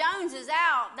see the Joneses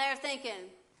out, they're thinking,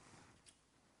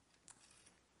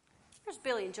 there's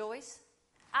Billy and Joyce.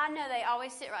 I know they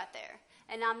always sit right there.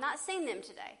 And I've not seen them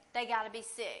today. They got to be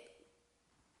sick.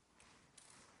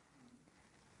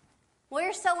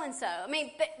 Where's so-and-so?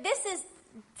 But this is,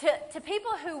 to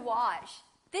people who watch,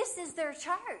 this is their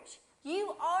church.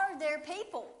 You are their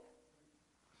people.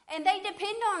 And they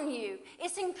depend on you.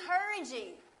 It's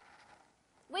encouraging.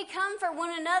 We come for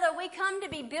one another. We come to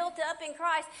be built up in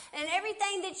Christ. And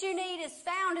everything that you need is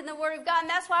found in the Word of God. And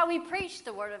that's why we preach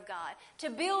the Word of God. To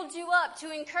build you up,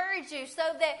 to encourage you,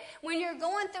 so that when you're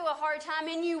going through a hard time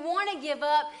and you want to give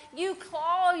up, you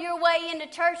claw your way into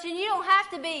church. And you don't have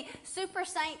to be super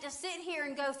saint to sit here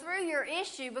and go through your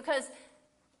issue, because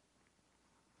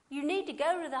you need to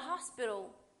go to the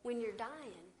hospital when you're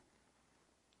dying.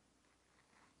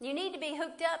 You need to be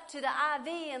hooked up to the IV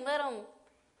and let them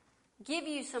give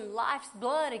you some life's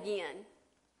blood again.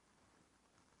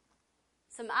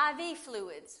 Some IV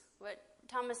fluids. What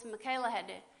Thomas and Michaela had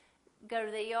to go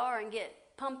to the ER and get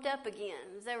pumped up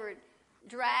again. They were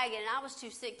dragging. I was too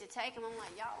sick to take them. I'm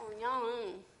like, y'all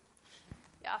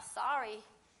sorry.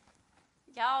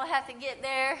 Y'all have to get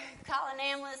there, call an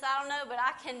ambulance. I don't know, but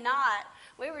I cannot.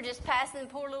 We were just passing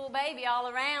poor little baby all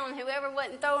around. Whoever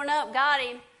wasn't throwing up got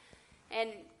him.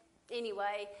 And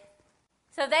anyway,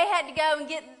 so they had to go and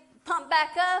get pumped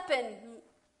back up, and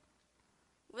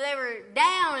they were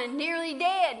down and nearly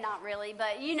dead. Not really,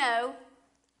 but you know.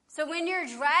 So when you're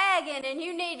dragging and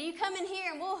you come in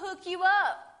here and we'll hook you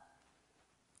up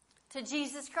to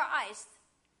Jesus Christ.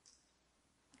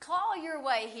 Claw your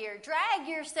way here. Drag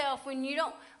yourself when you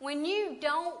don't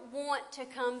want to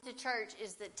come to church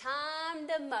is the time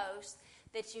the most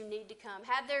that you need to come.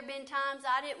 Have there been times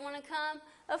I didn't want to come?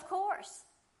 Of course.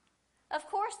 Of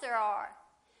course there are.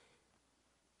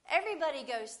 Everybody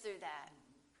goes through that.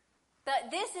 But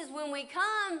this is when we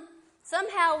come,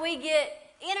 somehow we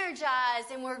get energized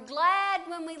and we're glad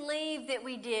when we leave that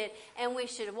we did. And we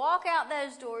should walk out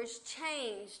those doors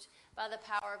changed by the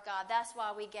power of God. That's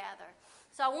why we gather.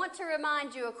 So I want to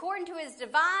remind you, according to His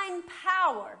divine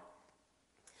power,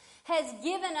 has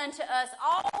given unto us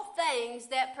all things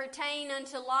that pertain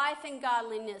unto life and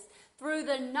godliness, through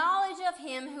the knowledge of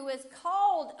Him who has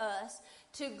called us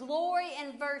to glory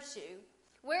and virtue,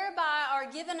 whereby are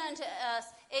given unto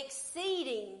us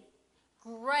exceeding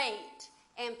great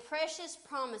and precious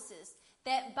promises,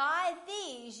 that by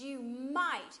these you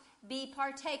might be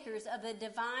partakers of the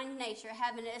divine nature,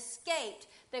 having escaped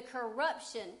the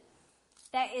corruption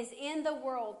that is in the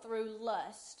world through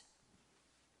lust.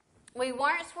 We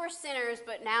once were sinners,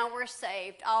 but now we're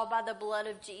saved, all by the blood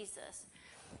of Jesus.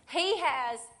 He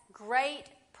has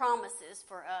great promises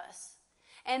for us.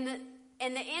 And the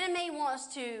enemy wants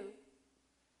to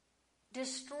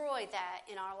destroy that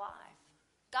in our life.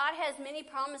 God has many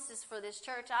promises for this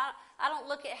church. I don't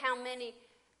look at how many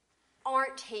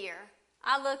aren't here.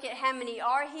 I look at how many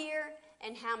are here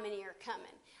and how many are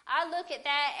coming. I look at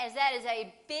that is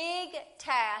a big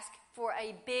task for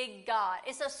a big God.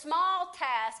 It's a small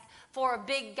task for a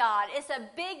big God. It's a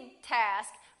big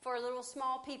task for little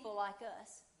small people like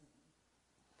us.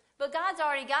 But God's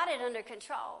already got it under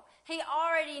control. He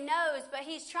already knows, but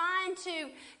He's trying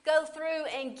to go through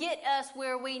and get us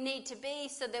where we need to be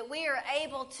so that we are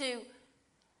able to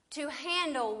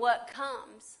handle what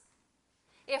comes.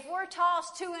 If we're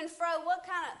tossed to and fro, what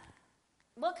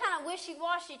kind of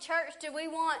wishy-washy church do we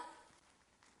want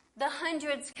the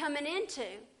hundreds coming into?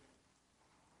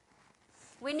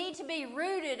 We need to be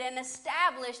rooted and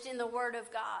established in the Word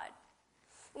of God.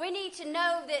 We need to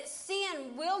know that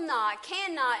sin will not,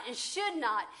 cannot, and should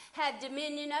not have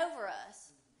dominion over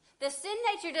us. The sin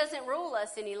nature doesn't rule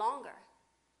us any longer.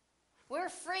 We're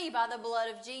free by the blood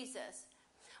of Jesus.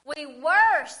 We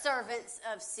were servants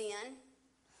of sin,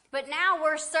 but now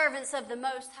we're servants of the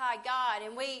Most High God,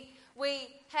 and we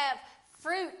have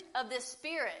fruit of the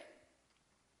Spirit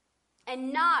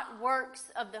and not works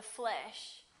of the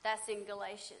flesh. That's in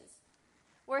Galatians.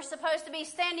 We're supposed to be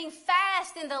standing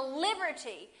fast in the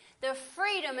liberty, the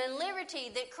freedom and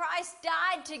liberty that Christ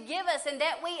died to give us and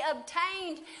that we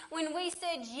obtained when we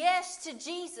said yes to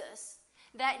Jesus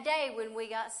that day when we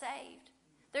got saved.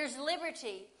 There's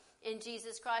liberty in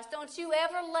Jesus Christ. Don't you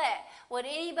ever let what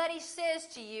anybody says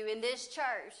to you in this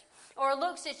church or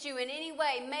looks at you in any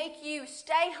way make you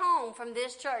stay home from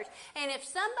this church. And if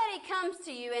somebody comes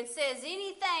to you and says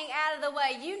anything out of the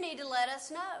way, you need to let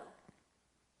us know.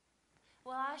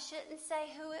 Well, I shouldn't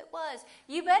say who it was.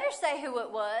 You better say who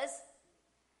it was.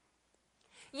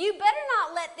 You better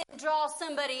not let them draw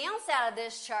somebody else out of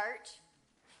this church.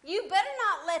 You better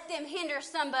not let them hinder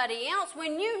somebody else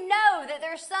when you know that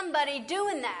there's somebody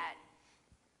doing that.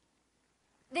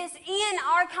 That's in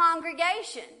our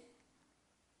congregation.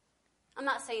 I'm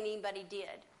not saying anybody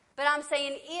did, but I'm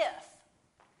saying if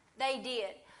they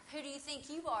did, who do you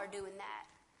think you are doing that?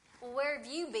 Well, where have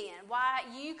you been? Why,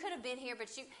 you could have been here, but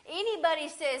anybody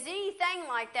says anything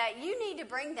like that, you need to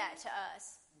bring that to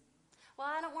us. Well,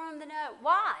 I don't want them to know.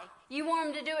 Why? You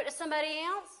want them to do it to somebody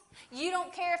else? You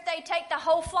don't care if they take the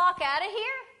whole flock out of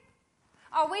here?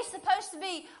 Are we supposed to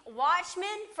be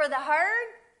watchmen for the herd?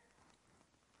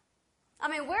 I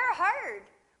mean, we're a herd.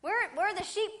 We're the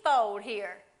sheepfold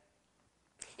here.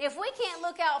 If we can't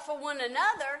look out for one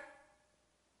another,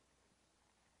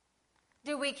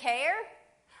 do we care?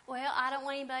 Well, I don't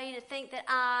want anybody to think that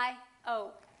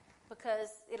because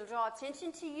it'll draw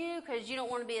attention to you, because you don't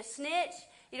want to be a snitch,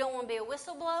 you don't want to be a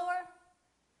whistleblower,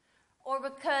 or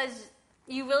because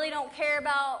you really don't care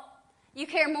about, you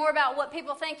care more about what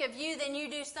people think of you than you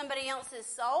do somebody else's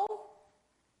soul.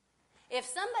 If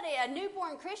a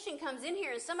newborn Christian comes in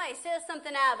here and somebody says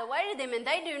something out of the way to them and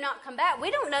they do not come back,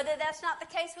 we don't know that that's not the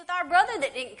case with our brother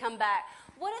that didn't come back.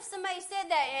 What if somebody said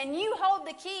that and you hold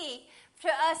the key to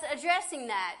us addressing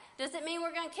that? Does it mean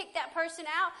we're going to kick that person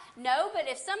out? No, but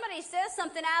if somebody says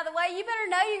something out of the way, you better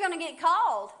know you're going to get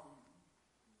called.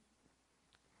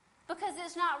 Because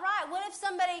it's not right. What if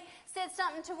somebody said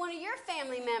something to one of your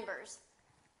family members?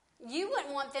 You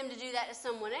wouldn't want them to do that to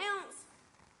someone else.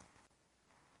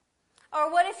 Or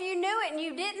what if you knew it and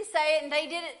you didn't say it and they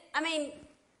did it? I mean,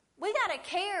 we got to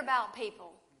care about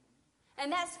people. And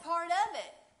that's part of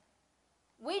it.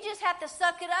 We just have to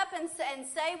suck it up and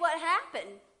say what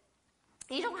happened.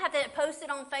 You don't have to post it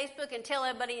on Facebook and tell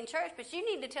everybody in church, but you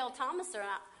need to tell Thomas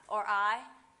or I.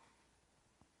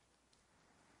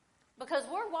 Because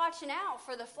we're watching out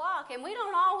for the flock, and we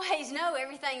don't always know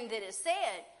everything that is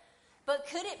said. But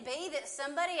could it be that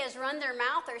somebody has run their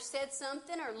mouth or said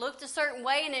something or looked a certain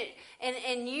way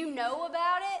and you know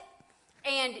about it,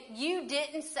 and you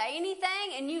didn't say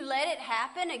anything and you let it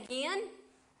happen again?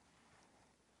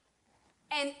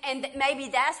 And maybe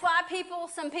that's why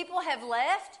some people have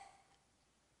left?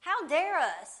 How dare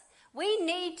us? We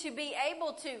need to be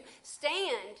able to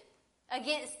stand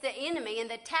against the enemy and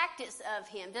the tactics of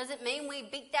him. Does it mean we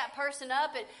beat that person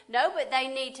up? No, but they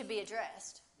need to be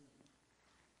addressed.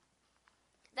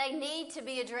 They need to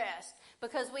be addressed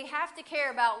because we have to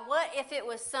care about what if it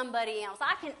was somebody else.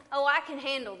 I can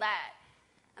handle that.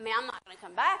 I mean, I'm not going to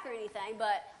come back or anything,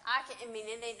 but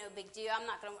it ain't no big deal. I'm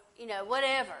not going to,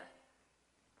 whatever.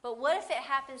 But what if it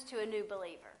happens to a new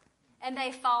believer and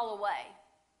they fall away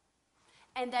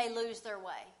and they lose their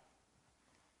way?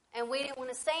 And we didn't want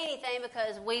to say anything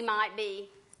because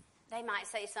they might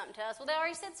say something to us. Well, they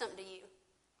already said something to you.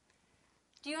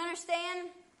 Do you understand?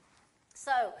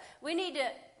 So we need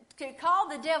to call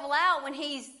the devil out when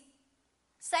he's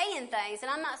saying things.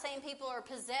 And I'm not saying people are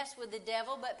possessed with the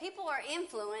devil, but people are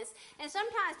influenced. And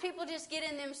sometimes people just get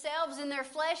in themselves, in their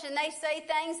flesh, and they say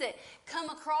things that come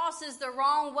across as the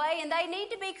wrong way, and they need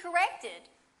to be corrected.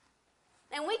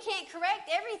 And we can't correct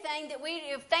everything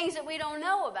things that we don't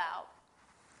know about.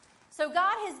 So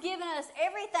God has given us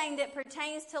everything that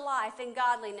pertains to life and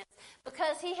godliness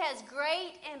because he has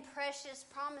great and precious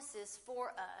promises for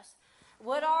us.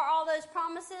 What are all those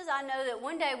promises? I know that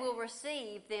one day we'll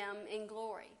receive them in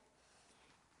glory.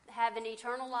 Have an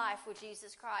eternal life with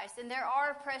Jesus Christ. And there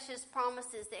are precious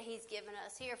promises that he's given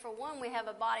us here. For one, we have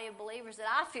a body of believers that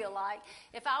I feel like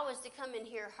if I was to come in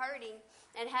here hurting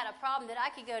and had a problem, that I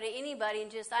could go to anybody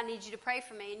and I need you to pray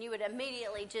for me. And you would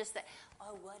immediately just say,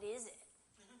 oh, what is it?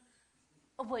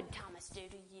 What did Thomas do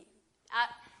to you?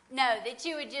 No, that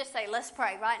you would just say, let's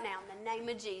pray right now in the name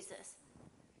of Jesus.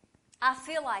 I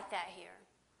feel like that here.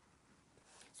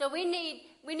 So we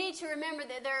need to remember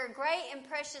that there are great and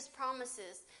precious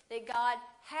promises that God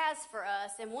has for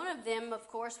us. And one of them, of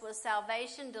course, was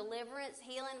salvation, deliverance,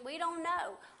 healing. We don't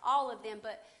know all of them,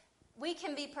 but we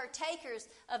can be partakers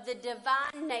of the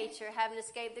divine nature, having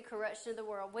escaped the corruption of the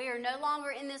world. We are no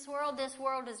longer in this world. This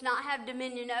world does not have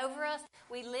dominion over us.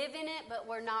 We live in it, but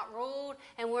we're not ruled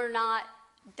and we're not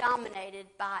dominated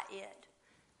by it.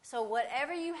 So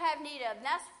whatever you have need of, and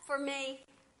that's for me.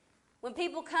 When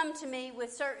people come to me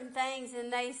with certain things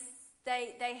and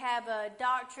they have a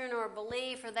doctrine or a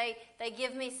belief, or they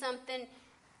give me something,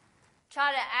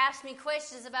 try to ask me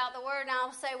questions about the Word, and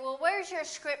I'll say, well, where's your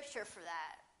scripture for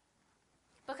that?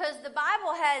 Because the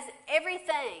Bible has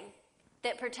everything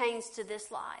that pertains to this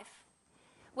life.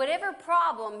 Whatever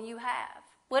problem you have,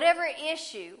 whatever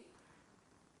issue,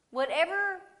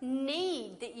 whatever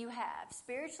need that you have,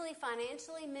 spiritually,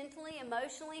 financially, mentally,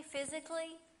 emotionally,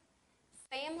 physically,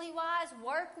 family-wise,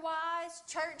 work-wise,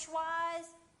 church-wise,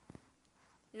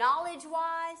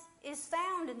 knowledge-wise, is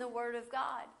found in the Word of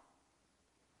God.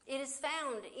 It is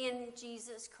found in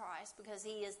Jesus Christ because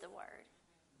He is the Word.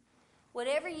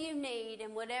 Whatever you need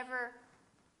and whatever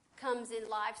comes in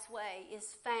life's way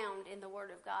is found in the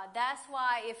Word of God. That's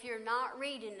why if you're not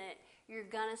reading it, you're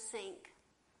going to sink.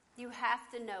 You have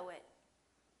to know it.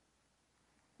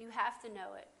 You have to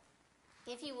know it.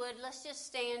 If you would, let's just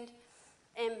stand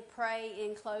and pray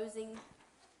in closing.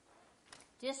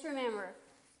 Just remember,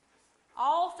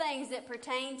 all things that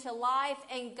pertain to life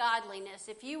and godliness.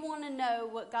 If you want to know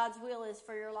what God's will is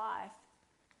for your life,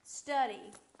 study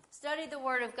the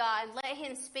Word of God. Let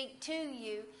Him speak to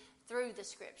you through the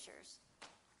Scriptures.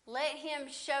 Let Him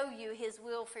show you His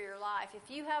will for your life.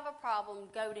 If you have a problem,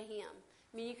 go to Him.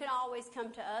 I mean, you can always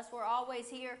come to us. We're always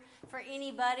here for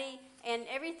anybody, and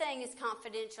everything is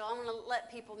confidential. I want to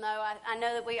let people know. I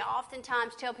know that we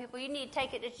oftentimes tell people, you need to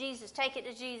take it to Jesus, take it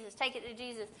to Jesus, take it to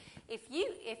Jesus. If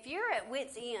you're at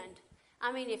wit's end,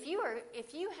 I mean, if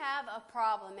you have a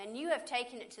problem and you have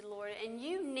taken it to the Lord and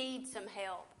you need some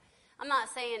help, I'm not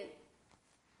saying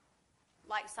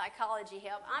like psychology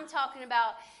help. I'm talking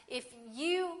about if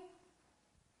you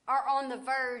are on the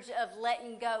verge of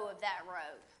letting go of that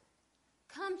road,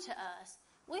 come to us.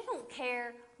 We don't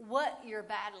care what you're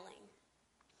battling.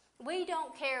 We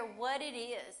don't care what it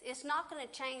is. It's not going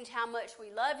to change how much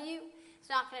we love you. It's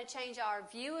not going to change our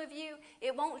view of you.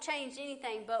 It won't change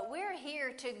anything, but we're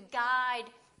here to guide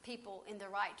people in the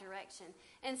right direction.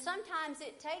 And sometimes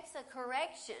it takes a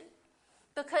correction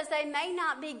because they may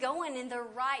not be going in the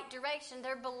right direction.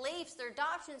 Their beliefs, their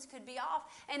doctrines could be off,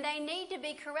 and they need to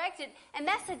be corrected, and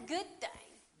that's a good thing.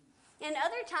 And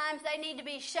other times they need to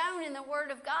be shown in the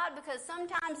Word of God, because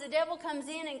sometimes the devil comes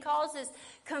in and causes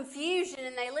confusion,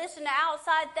 and they listen to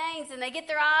outside things, and they get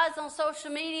their eyes on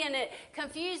social media, and it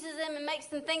confuses them and makes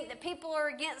them think that people are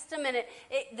against them, and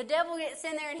the devil gets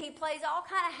in there and he plays all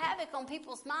kind of havoc on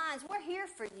people's minds. We're here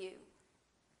for you.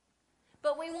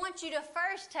 But we want you to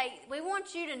we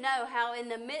want you to know how in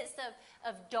the midst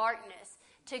of darkness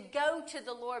to go to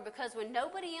the Lord, because when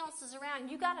nobody else is around,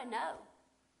 you got to know.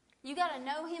 You got to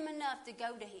know Him enough to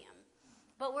go to Him.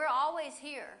 But we're always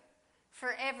here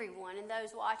for everyone. And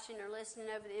those watching or listening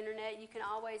over the internet, you can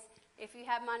always, if you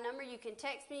have my number, you can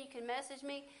text me, you can message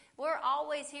me. We're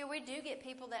always here. We do get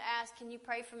people that ask, can you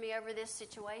pray for me over this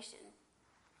situation?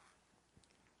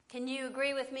 Can you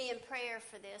agree with me in prayer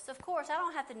for this? Of course, I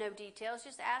don't have to know details.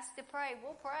 Just ask to pray.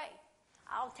 We'll pray.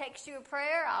 I'll text you a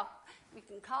prayer. We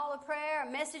can call a prayer,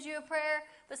 message you a prayer.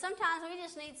 But sometimes we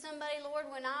just need somebody, Lord,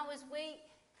 when I was weak,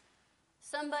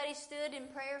 somebody stood in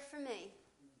prayer for me.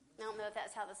 I don't know if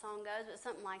that's how the song goes, but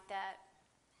something like that.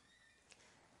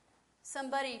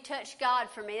 Somebody touched God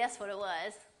for me. That's what it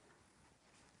was.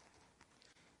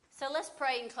 So let's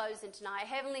pray in closing tonight.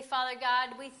 Heavenly Father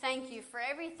God, we thank you for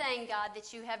everything, God,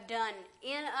 that you have done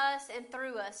in us and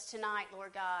through us tonight,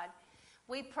 Lord God.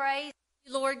 We praise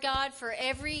you, Lord God, for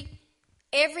every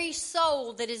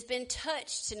soul that has been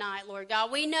touched tonight, Lord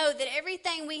God. We know that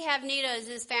everything we have need of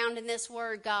is found in this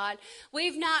word, God.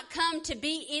 We've not come to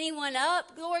beat anyone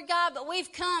up, Lord God, but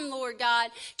we've come, Lord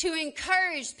God, to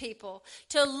encourage people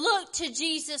to look to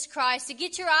Jesus Christ, to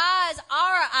get our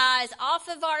eyes off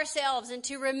of ourselves, and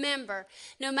to remember,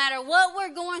 no matter what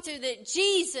we're going through, that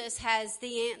Jesus has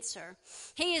the answer.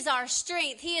 He is our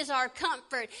strength. He is our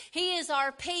comfort. He is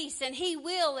our peace, and He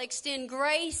will extend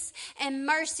grace and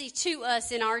mercy to us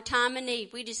in our time of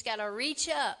need. We just got to reach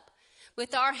up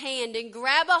with our hand and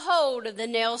grab a hold of the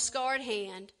nail-scarred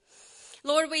hand.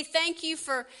 Lord, we thank you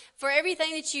for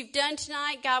everything that you've done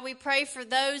tonight. God, we pray for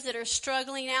those that are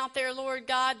struggling out there, Lord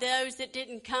God, those that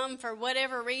didn't come for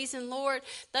whatever reason, Lord,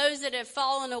 those that have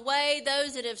fallen away,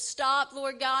 those that have stopped,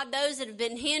 Lord God, those that have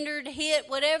been hindered, hit,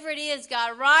 whatever it is,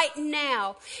 God, right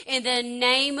now, in the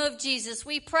name of Jesus,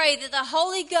 we pray that the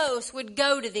Holy Ghost would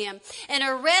go to them and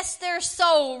arrest their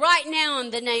soul right now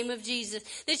in the name of Jesus,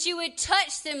 that you would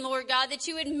touch them, Lord God, that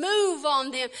you would move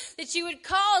on them, that you would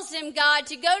cause them, God,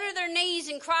 to go to their knees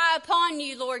and cry upon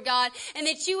you, Lord God, and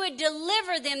that you would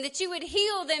deliver them, that you would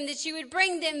heal them, that you would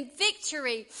bring them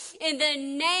victory in the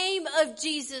name of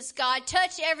Jesus, God.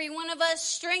 Touch every one of us,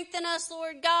 strengthen us,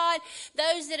 Lord God.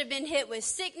 Those that have been hit with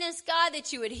sickness, God,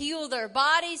 that you would heal their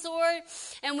bodies, Lord.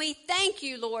 And we thank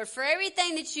you, Lord, for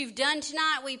everything that you've done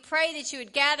tonight. We pray that you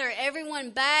would gather everyone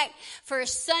back for a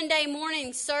Sunday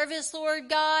morning service, Lord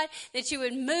God, that you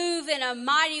would move in a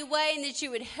mighty way and that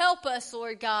you would help us,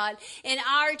 Lord God, in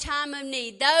our time of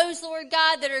need. Those, Lord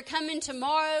God, that are coming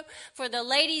tomorrow for the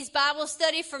ladies' Bible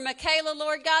study for Michaela,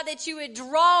 Lord God, that you would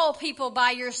draw people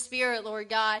by your Spirit, Lord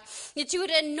God, that you would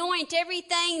anoint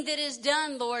everything that is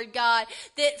done, Lord God,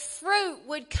 that fruit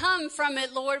would come from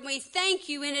it, Lord. We thank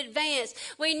you in advance.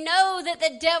 We know that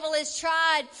the devil has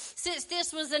tried since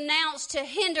this was announced to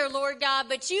hinder, Lord God,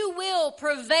 but you will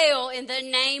prevail in the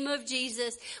name of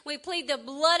Jesus. We plead the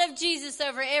blood of Jesus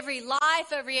over every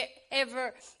life, over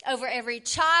every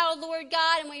child, Lord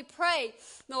God, and we pray,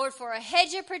 Lord, for a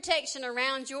hedge of protection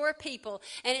around your people.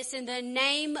 And it's in the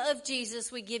name of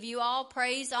Jesus we give you all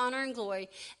praise, honor, and glory.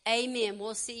 Amen.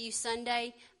 We'll see you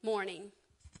Sunday morning.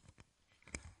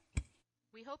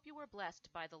 We hope you were blessed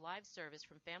by the live service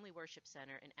from Family Worship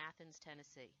Center in Athens,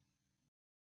 Tennessee.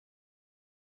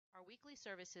 Our weekly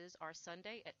services are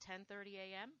Sunday at 10:30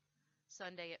 a.m.,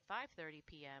 Sunday at 5:30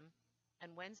 p.m.,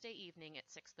 and Wednesday evening at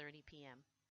 6:30 p.m.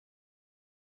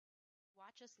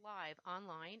 Watch us live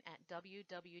online at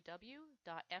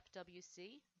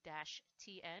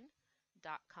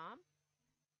www.fwc-tn.com.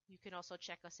 You can also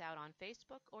check us out on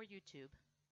Facebook or YouTube.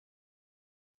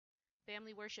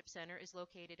 Family Worship Center is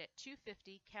located at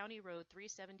 250 County Road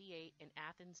 378 in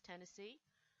Athens, Tennessee.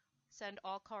 Send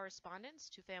all correspondence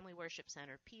to Family Worship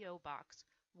Center, P.O. Box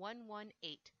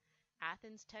 118,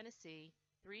 Athens, Tennessee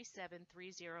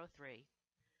 37303.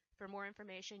 For more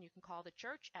information, you can call the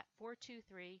church at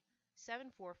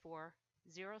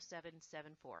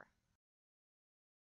 423-744-0774.